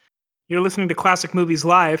You're listening to Classic Movies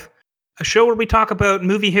Live, a show where we talk about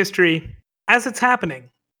movie history as it's happening.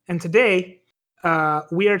 And today,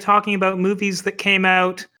 we are talking about movies that came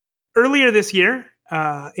out earlier this year,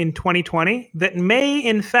 in 2020, that may,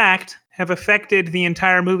 in fact, have affected the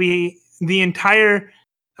entire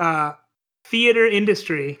theater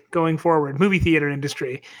industry going forward. Movie theater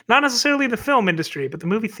industry. Not necessarily the film industry, but the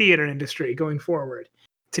movie theater industry going forward.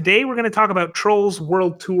 Today, we're going to talk about Trolls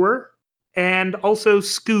World Tour and also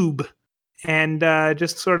Scoob, and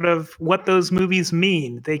just sort of what those movies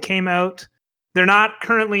mean. They came out, they're not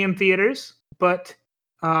currently in theaters, but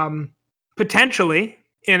potentially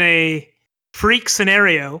in a freak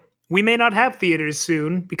scenario, we may not have theaters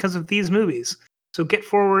soon because of these movies. So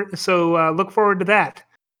look forward to that.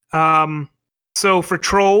 So for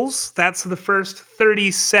Trolls, that's the first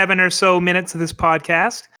 37 or so minutes of this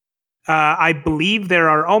podcast. I believe there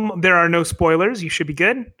are no spoilers. You should be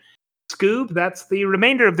good. Scoob, that's the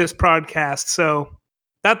remainder of this podcast. So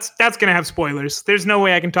that's going to have spoilers. There's no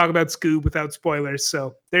way I can talk about Scoob without spoilers.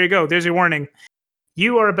 So there you go. There's your warning.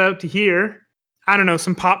 You are about to hear, I don't know,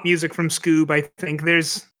 some pop music from Scoob. I think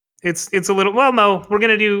it's a little, well, no, we're going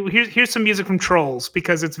to do, here's some music from Trolls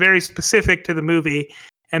because it's very specific to the movie.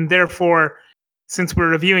 And therefore, since we're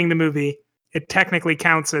reviewing the movie, it technically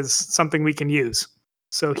counts as something we can use.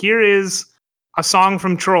 So here is a song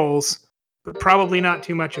from Trolls, but probably not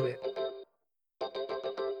too much of it.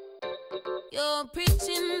 You're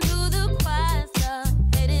preaching to the choir, stop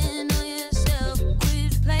hating on yourself.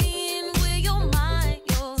 Quit playing with your mind,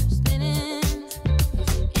 you're spinning.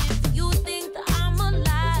 If you think that I'm a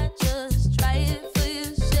lie, just try it for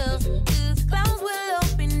yourself. 'Cause clouds will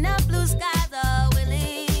open up, blue skies are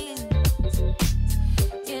willing.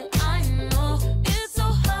 Yeah, I know it's so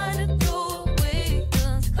hard to throw away.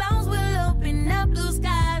 'Cause clouds will open up, blue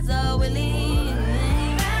skies are willing.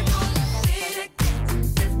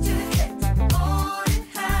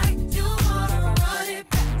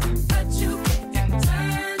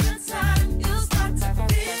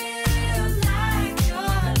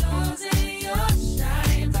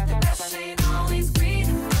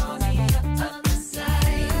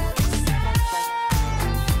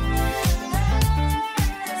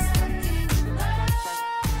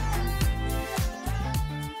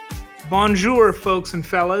 Bonjour, folks and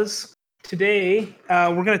fellas. Today,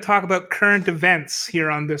 we're going to talk about current events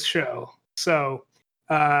here on this show. So,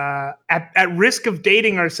 at risk of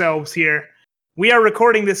dating ourselves here, we are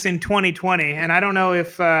recording this in 2020, and I don't know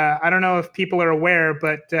if people are aware,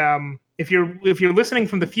 but if you're listening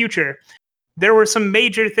from the future, there were some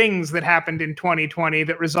major things that happened in 2020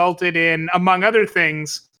 that resulted in, among other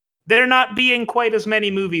things, there not being quite as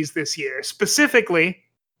many movies this year. Specifically,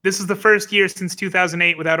 this is the first year since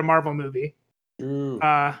 2008 without a Marvel movie.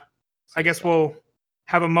 I guess we'll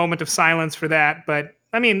have a moment of silence for that. But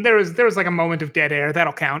I mean, there was like a moment of dead air.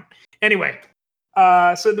 That'll count. Anyway,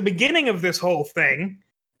 so at the beginning of this whole thing,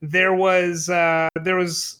 there was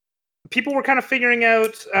people were kind of figuring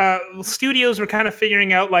out, studios were kind of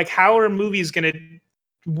figuring out like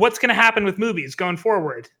what's gonna happen with movies going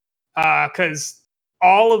forward, because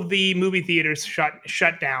all of the movie theaters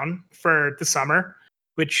shut down for the summer.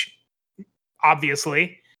 Which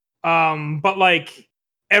obviously, but like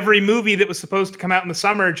every movie that was supposed to come out in the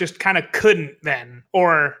summer just kind of couldn't then,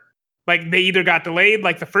 or like they either got delayed.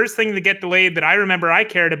 Like the first thing to get delayed that I remember I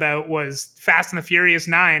cared about was Fast and the Furious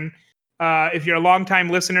 9. If you're a longtime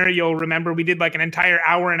listener, you'll remember we did like an entire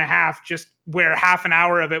hour and a half just where half an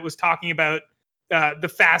hour of it was talking about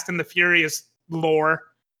the Fast and the Furious lore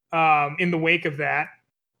in the wake of that.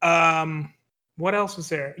 What else was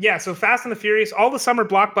there? Yeah, so Fast and the Furious, all the summer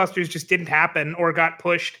blockbusters just didn't happen or got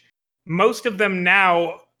pushed. Most of them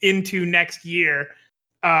now into next year.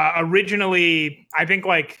 Originally, I think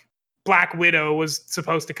like Black Widow was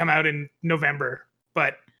supposed to come out in November,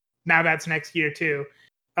 but now that's next year too.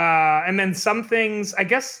 And then some things, I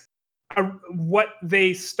guess, what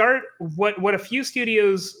a few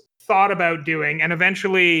studios thought about doing and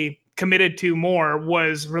eventually committed to more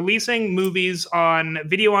was releasing movies on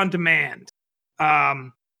video on demand.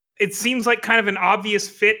 It seems like kind of an obvious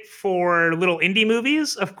fit for little indie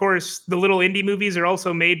movies. Of course, the little indie movies are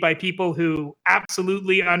also made by people who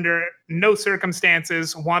absolutely under no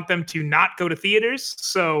circumstances want them to not go to theaters.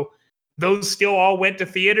 So those still all went to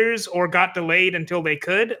theaters or got delayed until they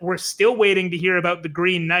could. We're still waiting to hear about The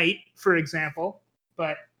Green Knight, for example,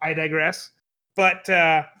 but I digress. But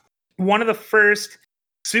one of the first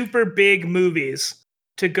super big movies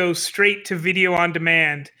to go straight to video on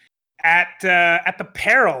demand at the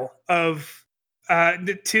peril of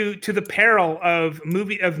the peril of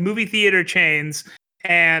movie theater chains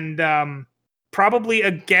and probably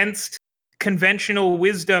against conventional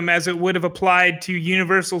wisdom as it would have applied to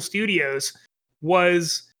Universal Studios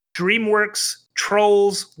was DreamWorks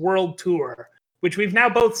Trolls World Tour, which we've now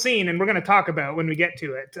both seen and we're going to talk about when we get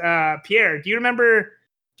to it. Pierre, do you want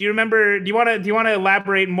to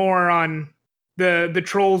elaborate more on the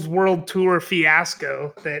Trolls World Tour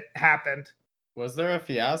fiasco that happened? Was there a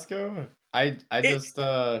fiasco? I It- just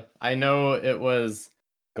I know it was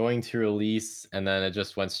going to release and then it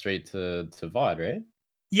just went straight to VOD, right?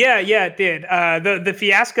 Yeah, it did. The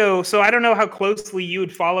fiasco. So I don't know how closely you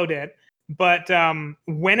had followed it, but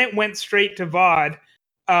when it went straight to VOD,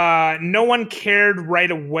 no one cared right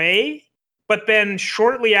away. But then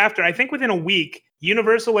shortly after, I think within a week,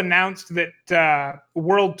 Universal announced that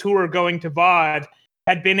World Tour going to VOD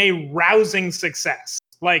had been a rousing success.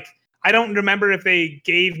 Like, I don't remember if they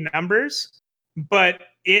gave numbers, but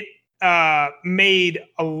it made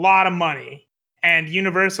a lot of money. And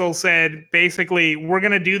Universal said, basically, we're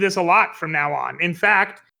going to do this a lot from now on. In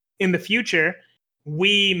fact, in the future,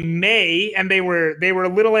 we may, and they were a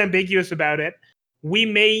little ambiguous about it, we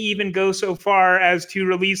may even go so far as to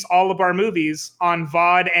release all of our movies on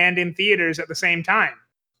VOD and in theaters at the same time.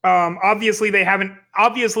 Obviously, they haven't.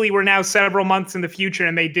 Obviously, we're now several months in the future,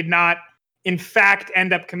 and they did not, in fact,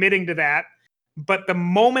 end up committing to that. But the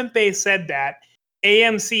moment they said that,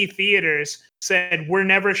 AMC theaters said, we're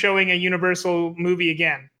never showing a Universal movie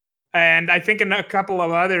again. And I think a couple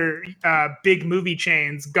of other big movie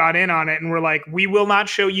chains got in on it and were like, we will not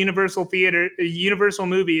show Universal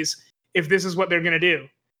movies if this is what they're going to do.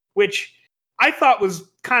 Which I thought was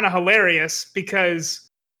kind of hilarious because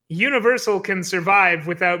Universal can survive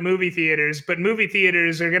without movie theaters, but movie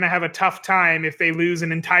theaters are going to have a tough time if they lose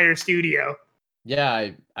an entire studio.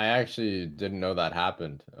 Yeah, I actually didn't know that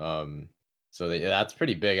happened. So that's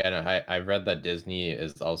pretty big. I've read that Disney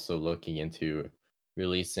is also looking into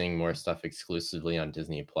releasing more stuff exclusively on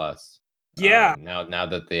Disney Plus. Yeah. Now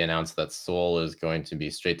that they announced that Soul is going to be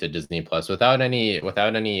straight to Disney Plus without any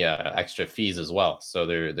extra fees as well. So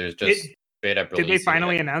there's just straight up releasing. Did they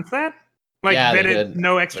finally announce that? Like, Yeah, that they it did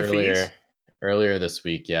no extra fees? Earlier this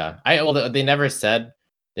week, yeah. They never said,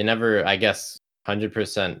 I guess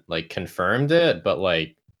 100% like confirmed it, but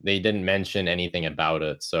like they didn't mention anything about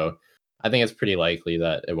it. So I think it's pretty likely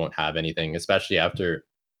that it won't have anything, especially after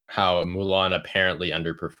how Mulan apparently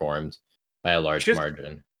underperformed by a large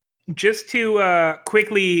margin. Just to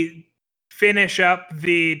quickly finish up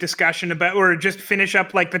the discussion about, or just finish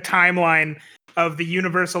up like the timeline of the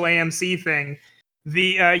Universal AMC thing.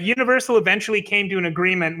 The Universal eventually came to an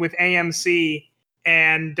agreement with AMC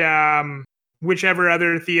and whichever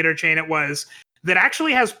other theater chain it was that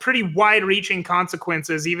actually has pretty wide-reaching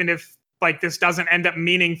consequences, even if like this doesn't end up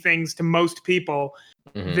meaning things to most people.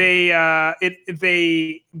 Mhm.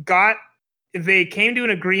 They came to an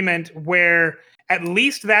agreement where at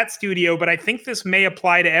least that studio, but I think this may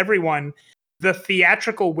apply to everyone, the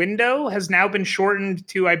theatrical window has now been shortened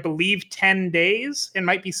to, I believe, 10 days. It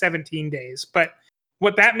might be 17 days. But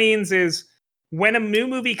what that means is when a new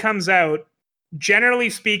movie comes out,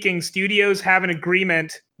 generally speaking, studios have an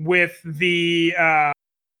agreement with the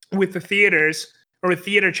theaters or with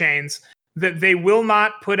theater chains that they will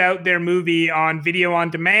not put out their movie on video on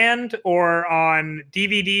demand or on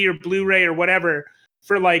DVD or Blu-ray or whatever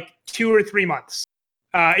for like 2 or 3 months.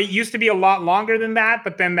 It used to be a lot longer than that,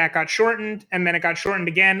 but then that got shortened, and then it got shortened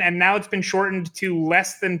again, and now it's been shortened to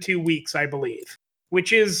less than 2 weeks, I believe,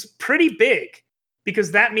 which is pretty big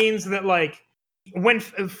because that means that, like,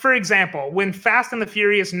 for example, when Fast and the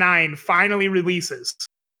Furious 9 finally releases,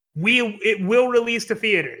 it will release to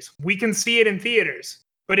theaters. We can see it in theaters.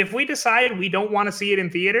 But if we decide we don't want to see it in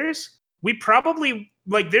theaters, we probably,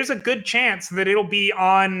 like, there's a good chance that it'll be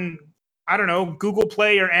on, I don't know, Google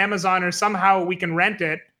Play or Amazon, or somehow we can rent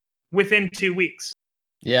it within 2 weeks.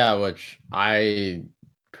 Yeah, which I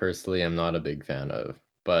personally am not a big fan of,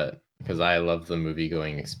 but because I love the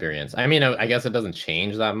movie-going experience. I mean, I guess it doesn't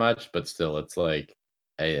change that much, but still, it's like,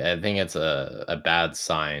 I think it's a bad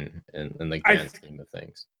sign in the grand scheme of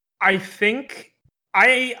things. I think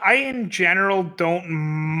I in general don't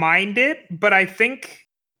mind it, but I think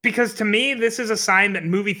because to me this is a sign that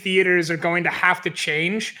movie theaters are going to have to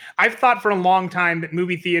change. I've thought for a long time that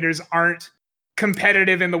movie theaters aren't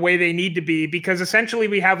competitive in the way they need to be, because essentially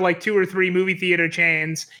we have like 2 or 3 movie theater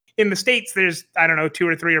chains. In the States there's, I don't know, 2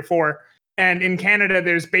 or 3 or 4, and in Canada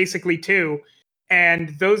there's basically 2.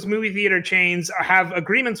 And those movie theater chains have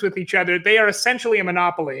agreements with each other. They are essentially a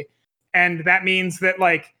monopoly. And that means that,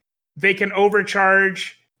 like, they can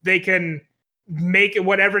overcharge, they can make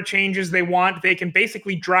whatever changes they want, they can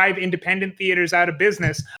basically drive independent theaters out of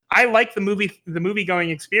business. I like the movie going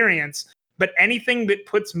experience, but anything that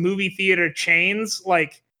puts movie theater chains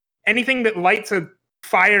like anything that lights a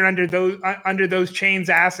fire under those chains'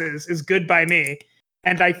 asses is good by me.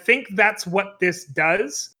 And I think that's what this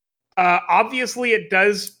does. Obviously, it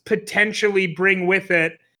does potentially bring with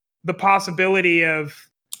it the possibility of,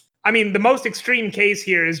 I mean, the most extreme case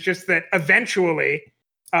here is just that eventually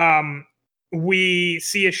we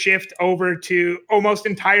see a shift over to almost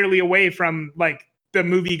entirely away from like the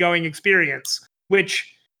movie going experience,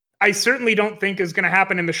 which I certainly don't think is going to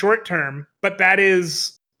happen in the short term. But that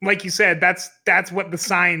is, like you said, that's what the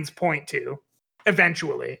signs point to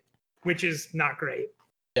eventually, which is not great.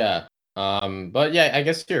 Yeah. But yeah, I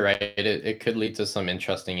guess you're right. It could lead to some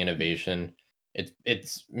interesting innovation.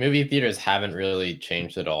 It's movie theaters haven't really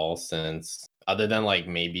changed at all since, other than like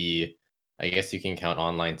maybe, I guess you can count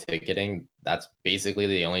online ticketing. That's basically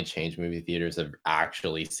the only change movie theaters have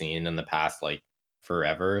actually seen in the past like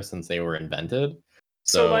forever since they were invented.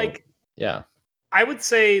 So So like, yeah. I would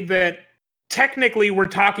say that technically we're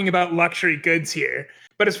talking about luxury goods here.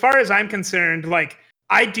 But as far as I'm concerned, like,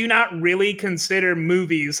 I do not really consider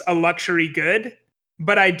movies a luxury good,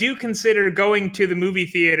 but I do consider going to the movie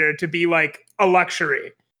theater to be like a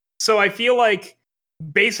luxury. So I feel like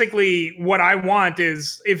basically what I want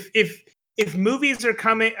is if movies are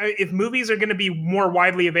coming, if movies are going to be more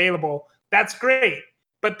widely available, that's great.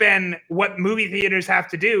 But then what movie theaters have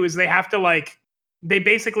to do is they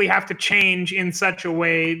basically have to change in such a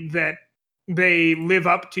way that they live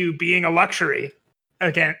up to being a luxury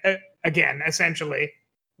again, essentially,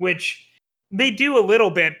 which they do a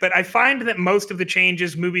little bit, but I find that most of the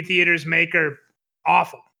changes movie theaters make are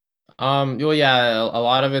awful. Well, yeah, a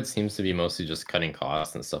lot of it seems to be mostly just cutting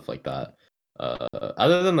costs and stuff like that.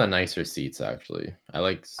 Other than the nicer seats, actually, I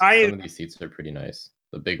like some of these seats are pretty nice.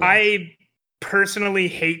 The big ones. I personally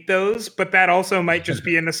hate those, but that also might just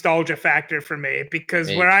be a nostalgia factor for me because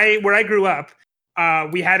Maybe. where I grew up,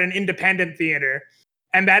 we had an independent theater,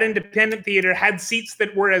 and that independent theater had seats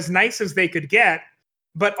that were as nice as they could get.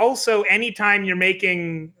 But also, anytime you're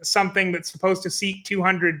making something that's supposed to seat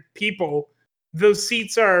 200 people, those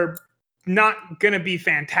seats are not going to be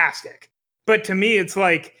fantastic. But to me, it's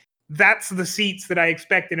like, that's the seats that I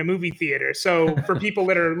expect in a movie theater. So for people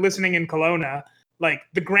that are listening in Kelowna, like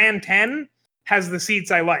the Grand 10 has the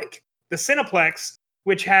seats I like. The Cineplex,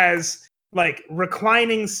 which has like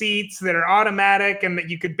reclining seats that are automatic and that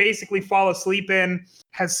you could basically fall asleep in,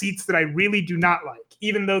 has seats that I really do not like,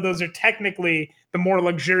 even though those are technically the more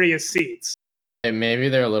luxurious seats. And maybe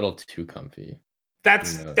they're a little too comfy.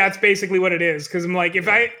 That's basically what it is. Because I'm like, if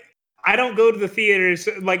I don't go to the theaters,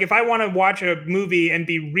 like if I want to watch a movie and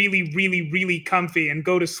be really, really, really comfy and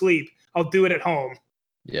go to sleep, I'll do it at home.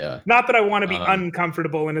 Yeah. Not that I want to be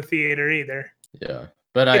uncomfortable in a theater either. Yeah.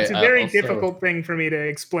 But it's a very also, difficult thing for me to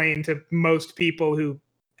explain to most people who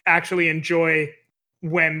actually enjoy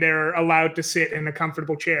when they're allowed to sit in a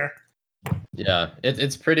comfortable chair. Yeah,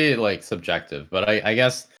 it's pretty like subjective, but I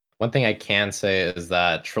guess one thing I can say is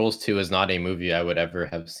that Trolls 2 is not a movie I would ever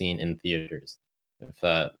have seen in theaters. If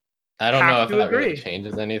that, I don't know if that really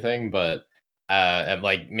changes anything, but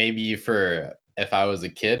like maybe for if I was a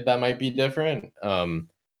kid that might be different.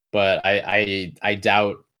 But I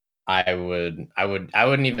doubt I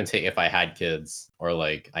wouldn't even take if I had kids or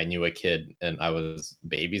like I knew a kid and I was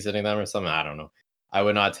babysitting them or something. I don't know. I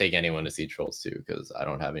would not take anyone to see Trolls 2 because I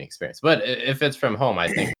don't have any experience. But if it's from home, I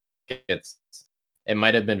think it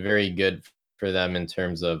might have been very good for them in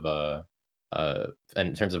terms of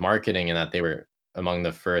marketing, and that they were among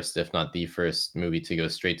the first, if not the first, movie to go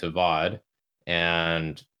straight to VOD,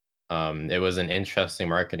 and it was an interesting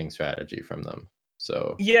marketing strategy from them.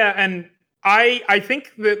 So yeah, and I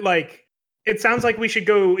think that like it sounds like we should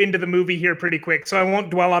go into the movie here pretty quick, so I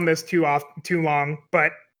won't dwell on this too long.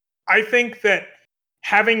 But I think that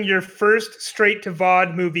having your first straight to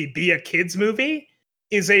VOD movie be a kids movie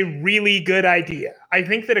is a really good idea. I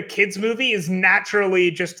think that a kids movie is naturally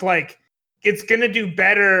just like, it's going to do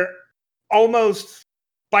better almost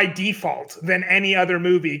by default than any other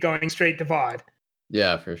movie going straight to VOD.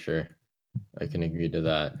 Yeah, for sure. I can agree to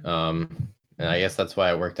that. And I guess that's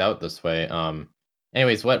why it worked out this way.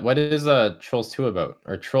 Anyways, what is Trolls 2 about?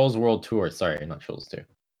 Or Trolls World Tour, sorry, not Trolls 2.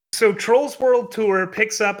 So Trolls World Tour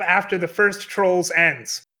picks up after the first Trolls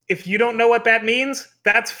ends. If you don't know what that means,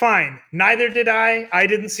 that's fine. Neither did I. I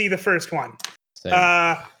didn't see the first one.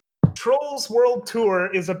 Trolls World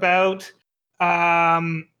Tour is about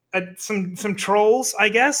some trolls, I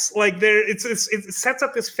guess. Like it sets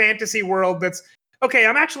up this fantasy world that's okay.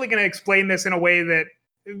 I'm actually going to explain this in a way that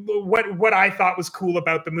what I thought was cool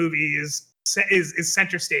about the movie is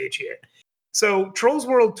center stage here. So Trolls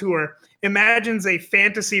World Tour imagines a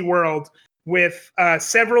fantasy world with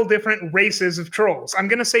several different races of trolls. I'm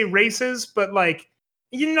going to say races, but like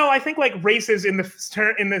I think like races in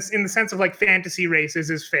the sense of like fantasy races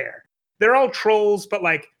is fair. They're all trolls, but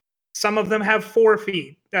like some of them have 4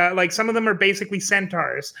 feet. Like some of them are basically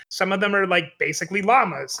centaurs. Some of them are like basically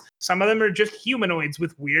llamas. Some of them are just humanoids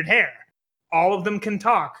with weird hair. All of them can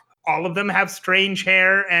talk. All of them have strange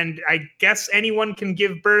hair, and I guess anyone can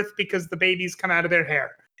give birth because the babies come out of their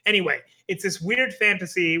hair. Anyway, it's this weird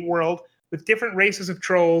fantasy world with different races of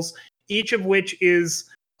trolls, each of which is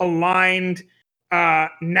aligned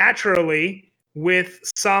naturally with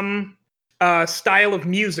some style of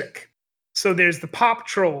music. So there's the pop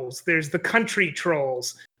trolls, there's the country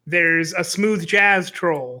trolls, there's a smooth jazz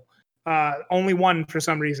troll, only one for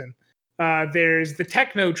some reason. There's the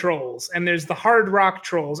techno trolls, and there's the hard rock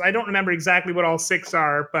trolls. I don't remember exactly what all 6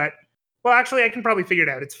 are, but, well, actually, I can probably figure it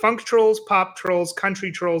out. It's funk trolls, pop trolls,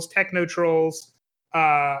 country trolls, techno trolls,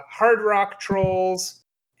 hard rock trolls,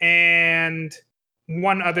 and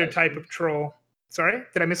one other type of troll. Sorry,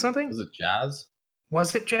 did I miss something? Was it jazz?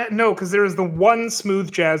 Was it jazz? No, because there was the one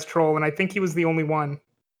smooth jazz troll, and I think he was the only one.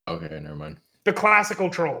 Okay, never mind. The classical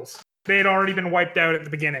trolls. They had already been wiped out at the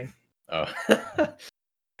beginning. Oh.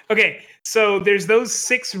 Okay, so there's those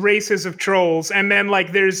 6 races of trolls, and then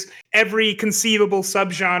like there's every conceivable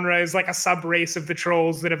subgenre is like a sub-race of the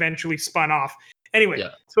trolls that eventually spun off. Anyway, Yeah.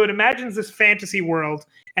 So it imagines this fantasy world,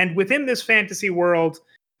 and within this fantasy world,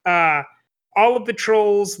 all of the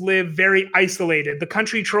trolls live very isolated. The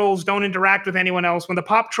country trolls don't interact with anyone else. When the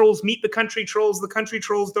pop trolls meet the country trolls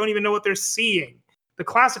don't even know what they're seeing. The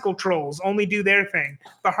classical trolls only do their thing.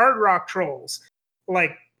 The hard rock trolls,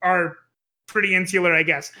 like, are pretty insular, I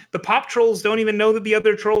guess. The pop trolls don't even know that the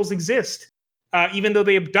other trolls exist, even though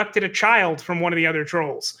they abducted a child from one of the other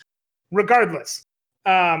trolls. Regardless.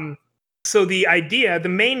 So the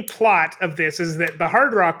main plot of this is that the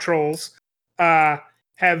hard rock trolls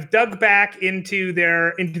have dug back into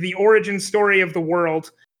the origin story of the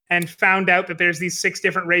world and found out that there's these 6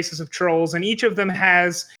 different races of trolls, and each of them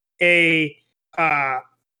has a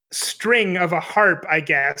string of a harp, I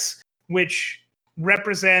guess, which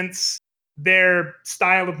represents their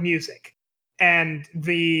style of music. And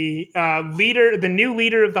the new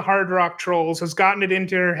leader of the hard rock trolls has gotten it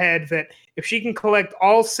into her head that if she can collect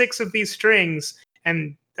all 6 of these strings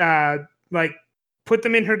and like put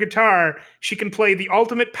them in her guitar, she can play the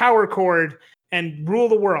ultimate power chord and rule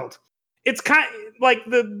the world. It's kind of like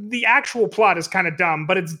the actual plot is kind of dumb,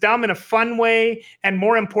 but it's dumb in a fun way, and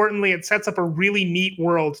more importantly, it sets up a really neat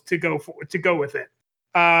world to go with it.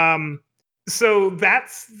 So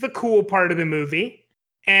that's the cool part of the movie,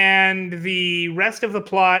 and the rest of the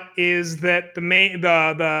plot is that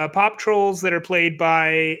the pop trolls that are played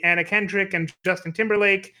by Anna Kendrick and Justin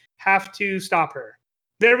Timberlake have to stop her.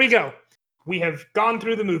 There we go. We have gone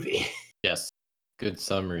through the movie. Yes, good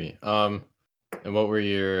summary. And what were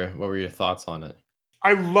your thoughts on it?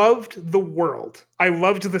 I loved the world. I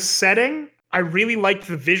loved the setting. I really liked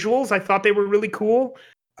the visuals. I thought they were really cool.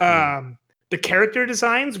 The character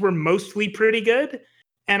designs were mostly pretty good.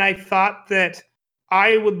 And I thought that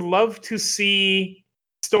I would love to see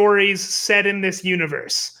stories set in this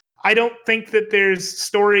universe. I don't think that there's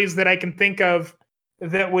stories that I can think of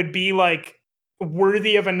that would be like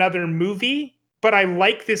worthy of another movie, but I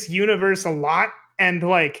like this universe a lot. And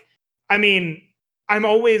like, I mean, I'm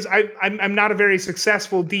not a very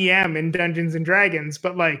successful DM in Dungeons and Dragons,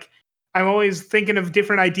 but like, I'm always thinking of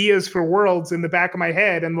different ideas for worlds in the back of my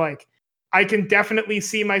head. And like, I can definitely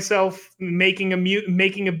see myself making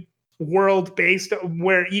a world based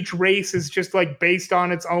where each race is just like based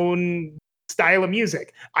on its own style of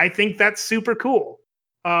music. I think that's super cool.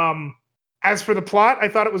 As for the plot, I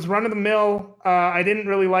thought it was run of the mill. I didn't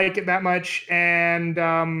really like it that much, and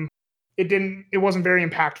it wasn't very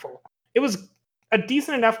impactful. It was a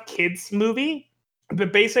decent enough kids movie. The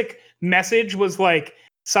basic message was like,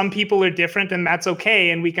 some people are different and that's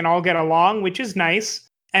okay, and we can all get along, which is nice.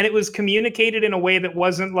 And it was communicated in a way that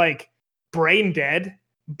wasn't like brain dead,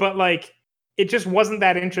 but like it just wasn't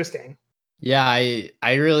that interesting. Yeah,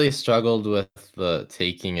 I really struggled with the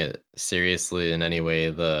taking it seriously in any way.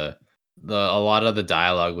 A lot of the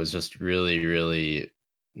dialogue was just really, really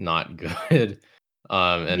not good.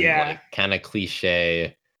 And like kind of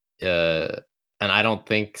cliche. And I don't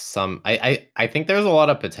think I think there's a lot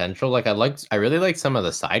of potential. Like I really like some of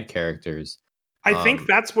the side characters. I think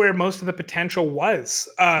that's where most of the potential was.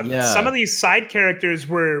 Some of these side characters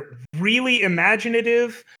were really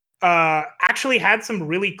imaginative, actually had some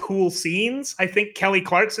really cool scenes. I think Kelly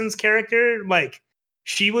Clarkson's character, like,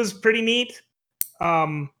 she was pretty neat.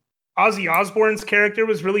 Ozzy Osbourne's character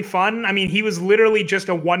was really fun. I mean, he was literally just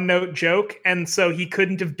a one-note joke, and so he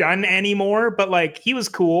couldn't have done any more, but like, he was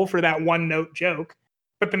cool for that one-note joke.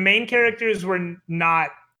 but the main characters were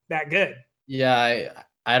not that good. Yeah,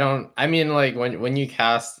 I don't. I mean, like when you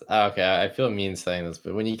cast. Okay, I feel mean saying this,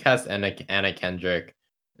 but when you cast Anna Kendrick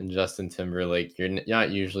and Justin Timberlake, you're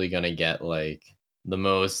not usually gonna get like the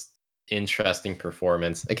most interesting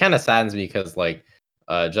performance. It kind of saddens me because like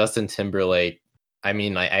Justin Timberlake. I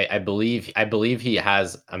mean, I believe he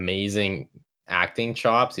has amazing acting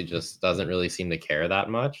chops. He just doesn't really seem to care that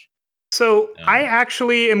much. So I Um,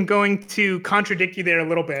 actually am going to contradict you there a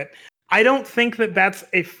little bit. I don't think that that's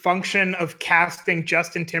a function of casting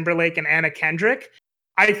Justin Timberlake and Anna Kendrick.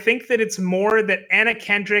 I think that it's more that Anna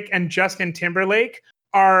Kendrick and Justin Timberlake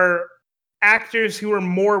are actors who are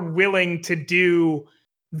more willing to do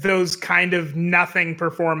those kind of nothing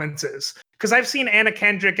performances. Because I've seen Anna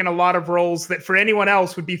Kendrick in a lot of roles that for anyone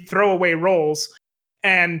else would be throwaway roles.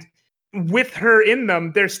 And with her in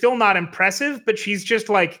them, they're still not impressive, but she's just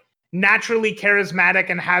like naturally charismatic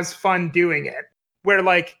and has fun doing it. Where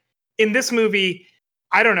like in this movie,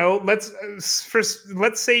 I don't know, let's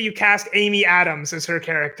say you cast Amy Adams as her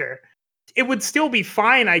character. It would still be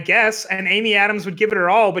fine, I guess, and Amy Adams would give it her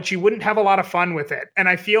all, but she wouldn't have a lot of fun with it. And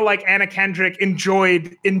I feel like Anna Kendrick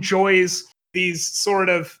enjoys these sort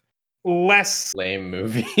of less lame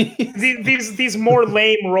movie. these more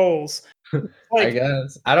lame roles. I Like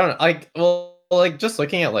guess I don't like. Well, like just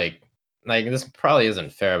looking at like this probably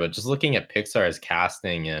isn't fair, but just looking at Pixar's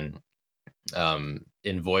casting and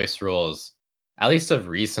in voice roles, at least of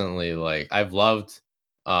recently, like I've loved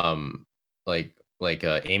um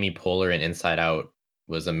Amy Poehler in Inside Out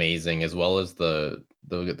was amazing, as well as the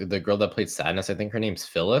girl that played Sadness. I think her name's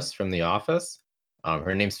Phyllis from The Office.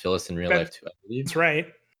 Her name's Phyllis in real life too, I believe. that's right.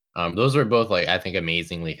 Those were both like I think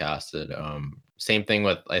amazingly casted. Same thing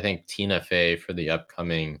with I think Tina Fey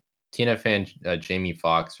and Jamie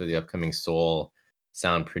Foxx for the upcoming Soul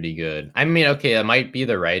sound pretty good. I mean, okay, it might be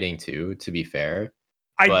the writing too, to be fair.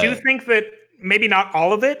 I do But think that maybe not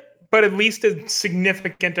all of it, but at least a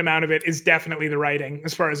significant amount of it is definitely the writing,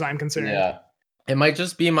 as far as I'm concerned. yeah, it might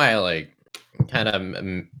just be my like kind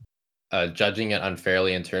of judging it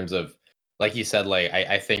unfairly in terms of like you said, like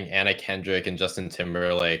I think Anna Kendrick and Justin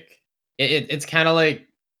Timberlake, it's kind of like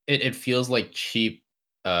it feels like cheap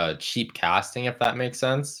casting, if that makes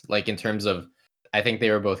sense. Like in terms of I think they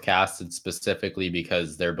were both casted specifically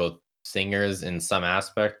because they're both singers in some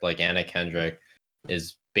aspect. Like Anna Kendrick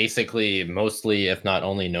is basically mostly, if not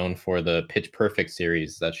only, known for the Pitch Perfect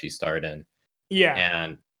series that she starred in.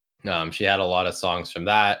 Yeah. And she had a lot of songs from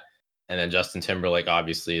that. And then Justin Timberlake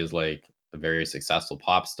obviously is like a very successful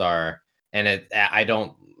pop star. And I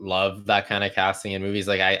don't love that kind of casting in movies.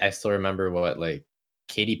 Like I still remember what like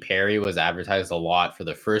Katy Perry was advertised a lot for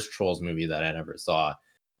the first Trolls movie that I never saw.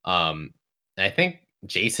 And I think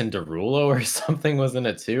Jason Derulo or something was in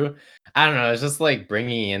it too. I don't know. It's just like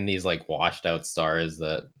bringing in these like washed out stars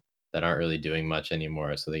that aren't really doing much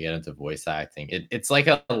anymore, so they get into voice acting. It's like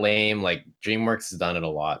a lame like DreamWorks has done it a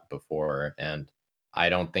lot before, and I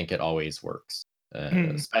don't think it always works.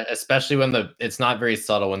 Especially when it's not very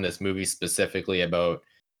subtle when this movie's specifically about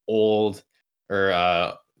old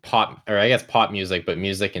or pop, or I guess pop music, but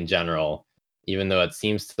music in general, even though it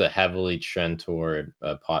seems to heavily trend toward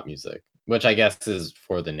pop music, which I guess is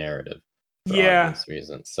for the narrative for Yeah. obvious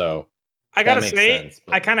reasons. So I that gotta makes say, sense,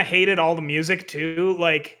 I but kind of hated all the music too.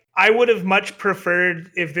 Like, I would have much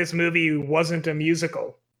preferred if this movie wasn't a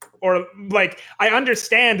musical. Or, like, I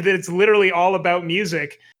understand that it's literally all about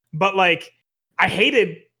music, but, like, I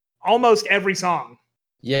hated almost every song.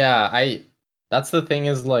 yeah, that's the thing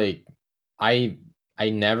is like I I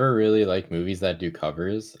never really like movies that do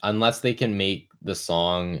covers unless they can make the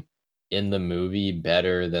song in the movie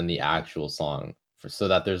better than the actual song so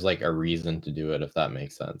that there's like a reason to do it, if that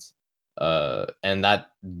makes sense. And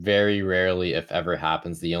that very rarely, if ever,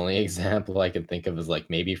 happens. The only example I can think of is like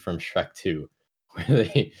maybe from Shrek 2,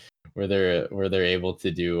 where they're able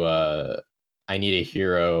to do I Need a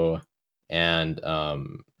Hero and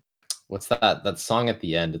what's that song at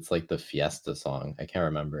the end? It's like the Fiesta song. I can't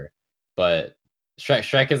remember. But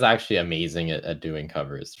Shrek is actually amazing at doing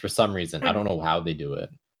covers for some reason. I don't know how they do it.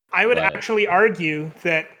 I would But actually argue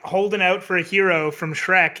that Holding Out for a Hero from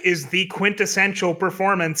Shrek is the quintessential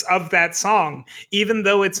performance of that song, even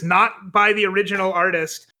though it's not by the original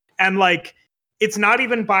artist. And like, it's not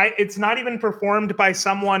even performed by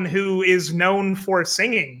someone who is known for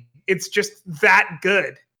singing. It's just that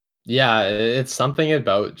good. yeah, it's something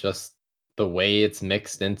about just the way it's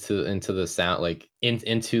mixed into the sound, like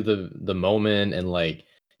into the moment, and like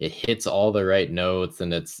it hits all the right notes,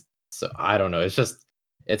 and it's so I don't know.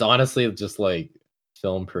 It's honestly just like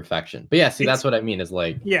film perfection. But yeah, see, It's that's what I mean is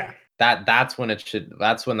like yeah. that's when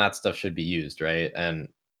that stuff should be used, right? And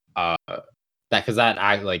uh because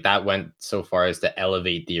that went so far as to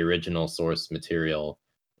elevate the original source material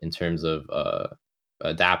in terms of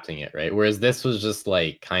adapting it, right? Whereas this was just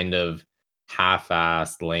like kind of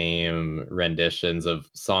half-assed, lame renditions of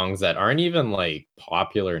songs that aren't even like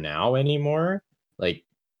popular now anymore. Like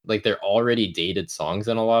they're already dated songs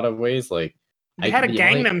in a lot of ways. Like They had a the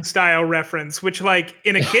only Gangnam Style reference, which, like,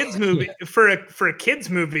 in a kids movie, yeah. for a kids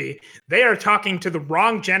movie, they are talking to the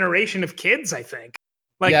wrong generation of kids. I think,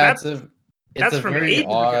 like Yeah, it's that's a from very ages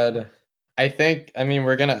ago. odd. I mean,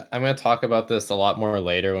 I'm gonna talk about this a lot more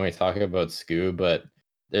later when we talk about Scoob, but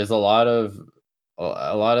there's a lot of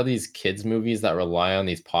these kids movies that rely on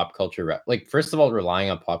these pop culture like first of all relying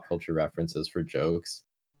on pop culture references for jokes.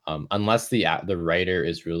 Unless the writer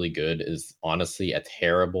is really good, is honestly a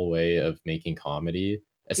terrible way of making comedy,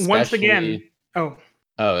 Once again, especially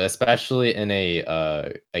oh, especially in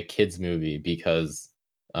a kids movie because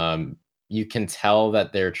you can tell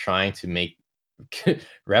that they're trying to make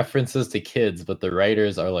references to kids, but the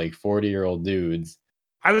writers are like 40-year-old dudes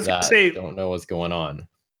I was gonna that say, don't know what's going on.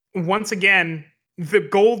 once again, the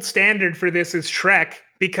gold standard for this is Shrek,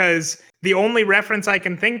 because the only reference I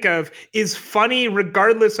can think of is funny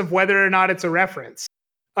regardless of whether or not it's a reference.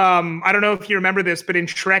 I don't know if you remember this, but in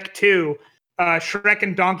Shrek 2, Shrek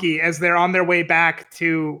and Donkey, as they're on their way back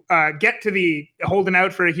to get to the holding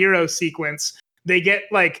out for a hero sequence, they get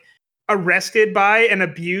like arrested by and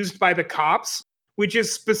abused by the cops, which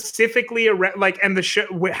is specifically like, and the show,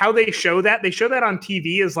 how they show that on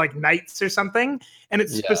TV is like Knights or something, and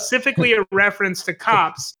it's Yeah. specifically a reference to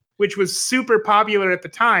Cops, which was super popular at the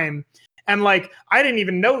time. And like, I didn't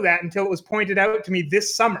even know that until it was pointed out to me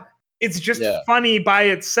this summer. It's just Yeah. funny by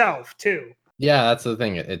itself too. Yeah, that's the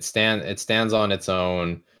thing. It stands on its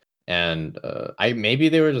own, and I maybe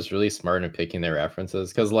they were just really smart in picking their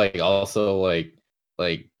references because like also like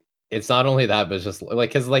it's not only that, but it's just like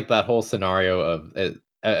because like that whole scenario of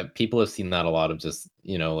it, people have seen that a lot of just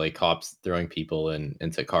like cops throwing people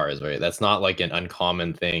into cars, right? That's not like an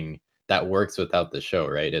uncommon thing that works without the show,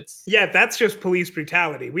 right? It's Yeah, that's just police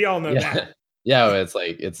brutality. We all know yeah. that. Yeah, it's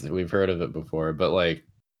like we've heard of it before, but like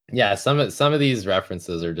yeah, some of these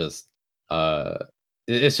references are just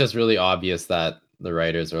it's just really obvious that the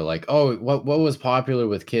writers are like, "Oh, what was popular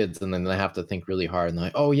with kids?" And then they have to think really hard and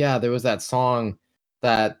like, "Oh yeah, there was that song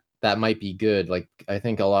that might be good." Like I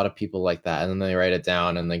think a lot of people like that. And then they write it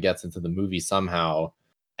down and then gets into the movie somehow.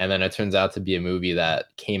 And then it turns out to be a movie that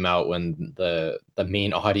came out when the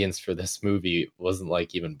main audience for this movie wasn't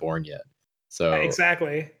like even born yet. So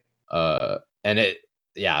Exactly. and it,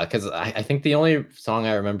 yeah, because I think the only song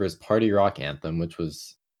I remember is Party Rock Anthem, which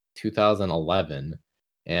was 2011,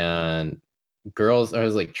 and girls, or it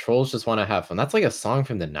was like Trolls Just Want to Have Fun. That's like a song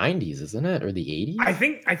from the 90s, isn't it? Or the I 80s?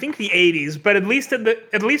 think I think the 80s, but at least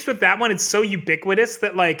with that one, it's so ubiquitous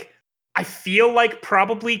that like I feel like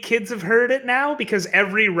probably kids have heard it now because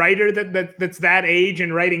every writer that's that age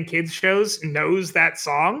and writing kids shows knows that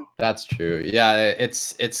song. That's true. Yeah,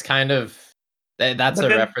 it's kind of that's But a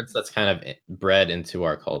then reference that's kind of bred into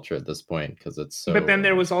our culture at this point because it's but so then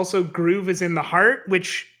there was also Groove is in the Heart,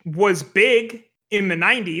 which was big in the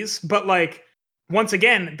 90s, but like once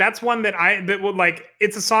again, that's one that would like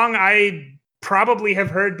it's a song I probably have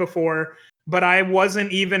heard before, but I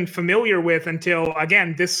wasn't even familiar with until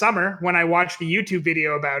again this summer when I watched a YouTube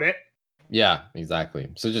video about it. yeah, exactly.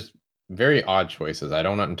 So just very odd choices. I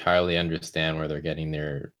don't entirely understand where they're getting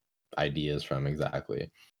their ideas from exactly.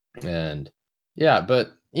 And yeah,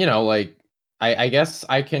 but like I guess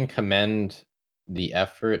I can commend the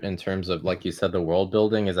effort in terms of like you said, the world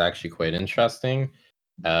building is actually quite interesting.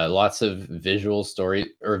 Lots of visual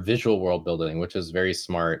story or visual world building, which is very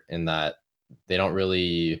smart in that they don't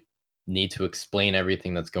really need to explain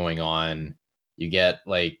everything that's going on. You get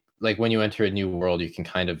like when you enter a new world, you can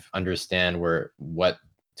kind of understand what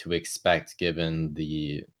to expect given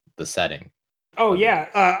the setting Oh of it.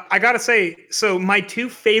 yeah, I gotta say, so my two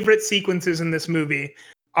favorite sequences in this movie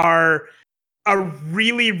are a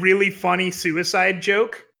really really funny suicide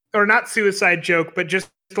joke, or not suicide joke, but just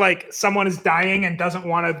like someone is dying and doesn't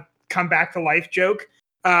want to come back to life joke.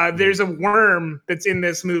 Mhm. There's a worm that's in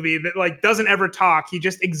this movie that like doesn't ever talk. He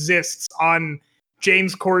just exists on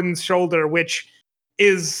James Corden's shoulder, which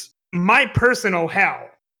is my personal hell,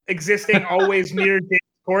 existing always near James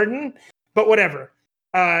Corden. But whatever.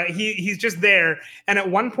 He's just there, and at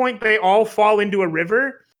one point they all fall into a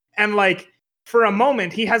river, and like for a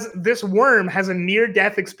moment this worm has a near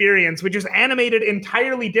death experience, which is animated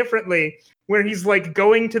entirely differently, where he's like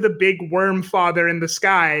going to the big worm father in the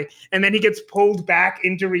sky, and then he gets pulled back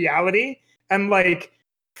into reality, and like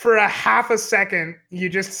for a half a second you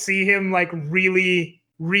just see him like really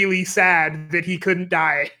really sad that he couldn't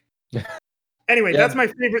die. Anyway, Yeah. that's my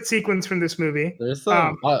favorite sequence from this movie. There's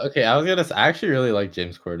some okay. I actually really like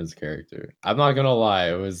James Corden's character. I'm not gonna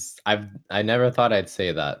lie. I never thought I'd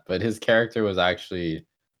say that, but his character was actually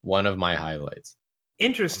one of my highlights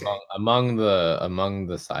Interesting. among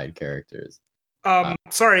the side characters.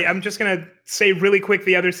 Sorry, I'm just gonna say really quick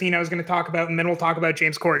the other scene I was gonna talk about, and then we'll talk about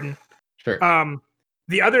James Corden. Sure.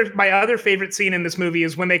 My other favorite scene in this movie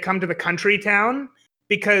is when they come to the country town,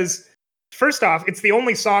 because first off, it's the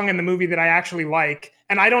only song in the movie that I actually like,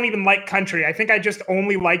 and I don't even like country. I think I just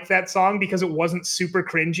only liked that song because it wasn't super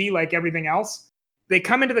cringy like everything else. They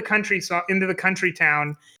come into the country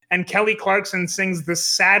town, and Kelly Clarkson sings the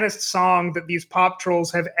saddest song that these pop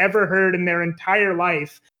trolls have ever heard in their entire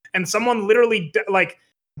life, and someone literally like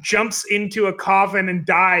jumps into a coffin and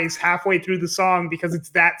dies halfway through the song because it's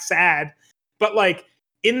that sad. But like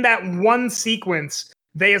in that one sequence,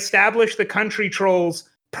 they establish the country trolls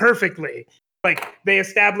perfectly. Like they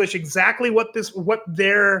establish exactly what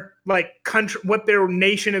their like country, what their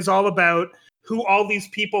nation is all about, who all these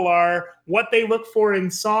people are, what they look for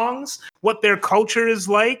in songs, what their culture is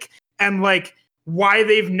like, and like why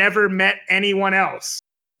they've never met anyone else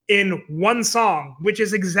in one song, which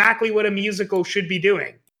is exactly what a musical should be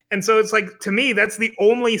doing. And so it's like, to me, that's the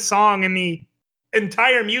only song in the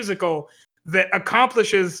entire musical that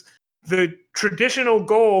accomplishes the traditional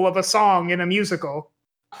goal of a song in a musical,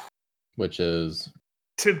 which is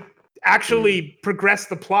to actually progress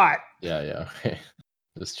the plot. Yeah.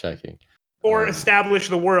 Just checking. Or establish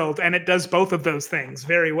the world, and it does both of those things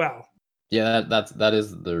very well. Yeah, that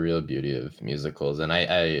is the real beauty of musicals, and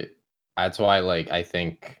I that's why like I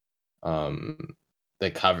think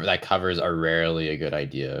covers are rarely a good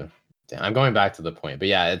idea. Damn, I'm going back to the point, but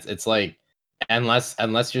yeah, it's like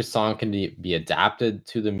unless your song can be adapted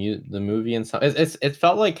to the movie and so it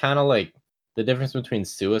felt like kind of like the difference between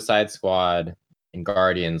Suicide Squad and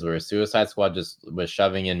Guardians, where Suicide Squad just was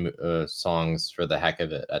shoving in songs for the heck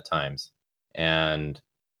of it at times, and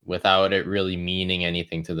without it really meaning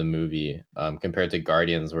anything to the movie, compared to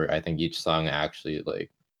Guardians, where I think each song actually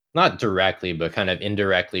like not directly but kind of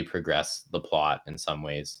indirectly progressed the plot in some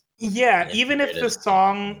ways. Yeah, even if the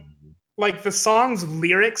song, like the song's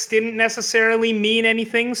lyrics didn't necessarily mean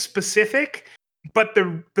anything specific, but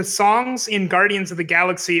the songs in Guardians of the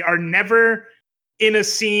Galaxy are never in a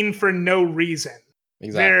scene for no reason.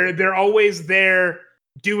 Exactly. They're always there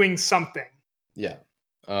doing something. Yeah.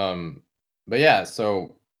 But yeah,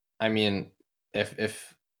 so I mean,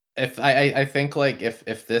 if I think like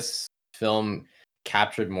if this film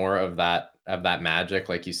captured more of that magic,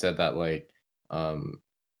 like you said, that like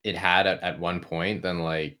it had at one point, then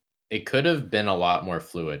like it could have been a lot more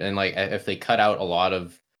fluid. And like if they cut out a lot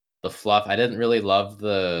of the fluff, I didn't really love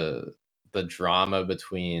the drama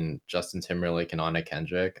between Justin Timberlake and Anna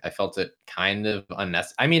Kendrick. I felt it kind of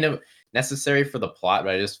unnecessary. I mean, necessary for the plot,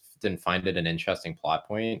 but I just didn't find it an interesting plot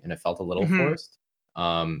point, and it felt a little forced.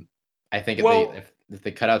 I think if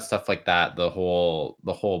they cut out stuff like that, the whole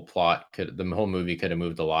movie could have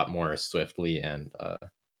moved a lot more swiftly and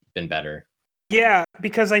been better. Yeah,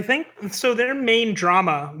 because I think so. Their main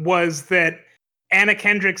drama was that Anna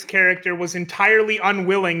Kendrick's character was entirely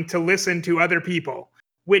unwilling to listen to other people,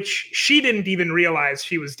 which she didn't even realize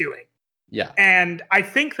she was doing. Yeah. And I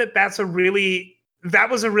think that was a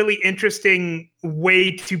really interesting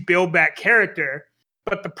way to build that character.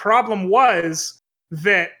 But the problem was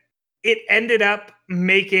that it ended up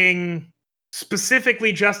making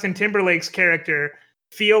specifically Justin Timberlake's character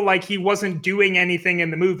feel like he wasn't doing anything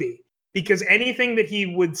in the movie, because anything that he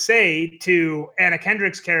would say to Anna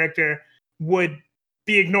Kendrick's character would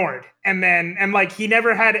be ignored. And like he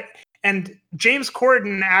never had. And James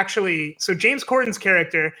Corden James Corden's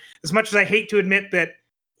character, as much as I hate to admit that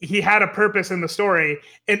he had a purpose in the story,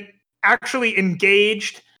 it actually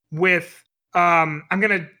engaged with, I'm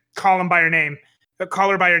going to call her by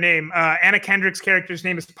her name. Anna Kendrick's character's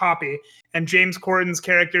name is Poppy, and James Corden's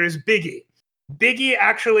character is Biggie. Biggie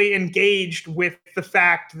actually engaged with the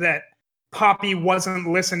fact that Poppy wasn't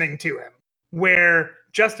listening to him, where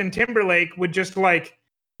Justin Timberlake would just like,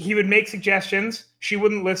 he would make suggestions, she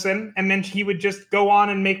wouldn't listen, and then he would just go on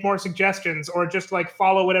and make more suggestions or just like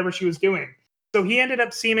follow whatever she was doing. So he ended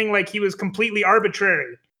up seeming like he was completely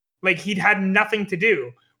arbitrary, like he'd had nothing to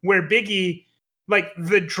do, where Biggie, like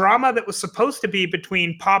the drama that was supposed to be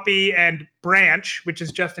between Poppy and Branch, which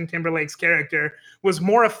is Justin Timberlake's character, was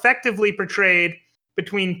more effectively portrayed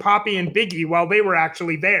between Poppy and Biggie while they were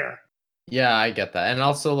actually there. Yeah, I get that. And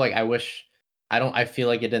also like I feel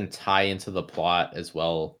like it didn't tie into the plot as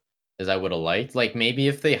well as I would have liked. Like maybe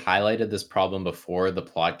if they highlighted this problem before the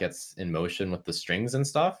plot gets in motion with the strings and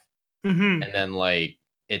stuff, and then like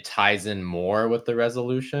it ties in more with the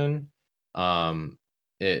resolution, of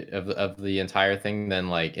the entire thing, then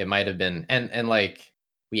like it might have been, and like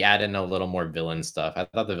we add in a little more villain stuff. I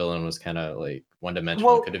thought the villain was kind of like one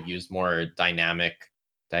dimensional. Well, Could have used more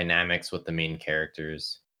dynamics with the main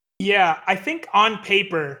characters. yeah, I think on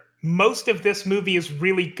paper, most of this movie is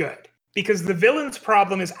really good because the villain's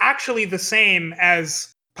problem is actually the same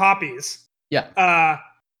as Poppy's. Yeah,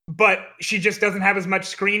 But she just doesn't have as much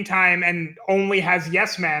screen time and only has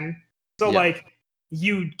yes men. So yeah, like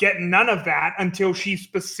you get none of that until she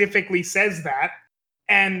specifically says that.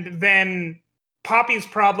 And then Poppy's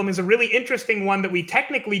problem is a really interesting one that we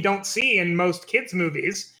technically don't see in most kids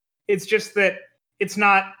movies. It's just that it's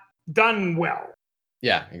not done well.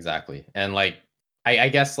 yeah, exactly. And like I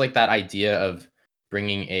guess like that idea of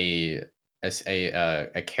bringing a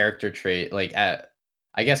character trait like at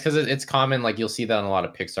I guess because it's common, like you'll see that in a lot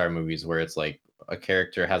of Pixar movies where it's like a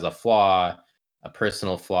character has a flaw, a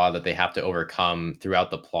personal flaw that they have to overcome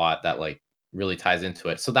throughout the plot that like really ties into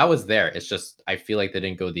it. So that was there. It's just I feel like they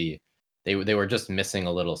didn't go they were just missing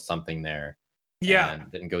a little something there Yeah.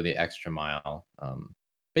 and didn't go the extra mile.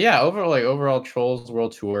 But yeah, overall Trolls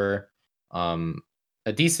World Tour,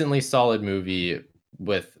 a decently solid movie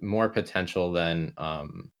with more potential than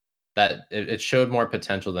that it showed more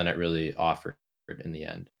potential than it really offered in the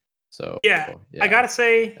end. So Yeah. I yeah, gotta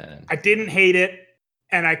say, and I didn't hate it,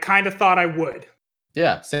 and I kind of thought I would.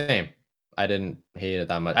 yeah, same. I didn't hate it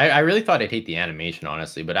that much. I really thought I'd hate the animation,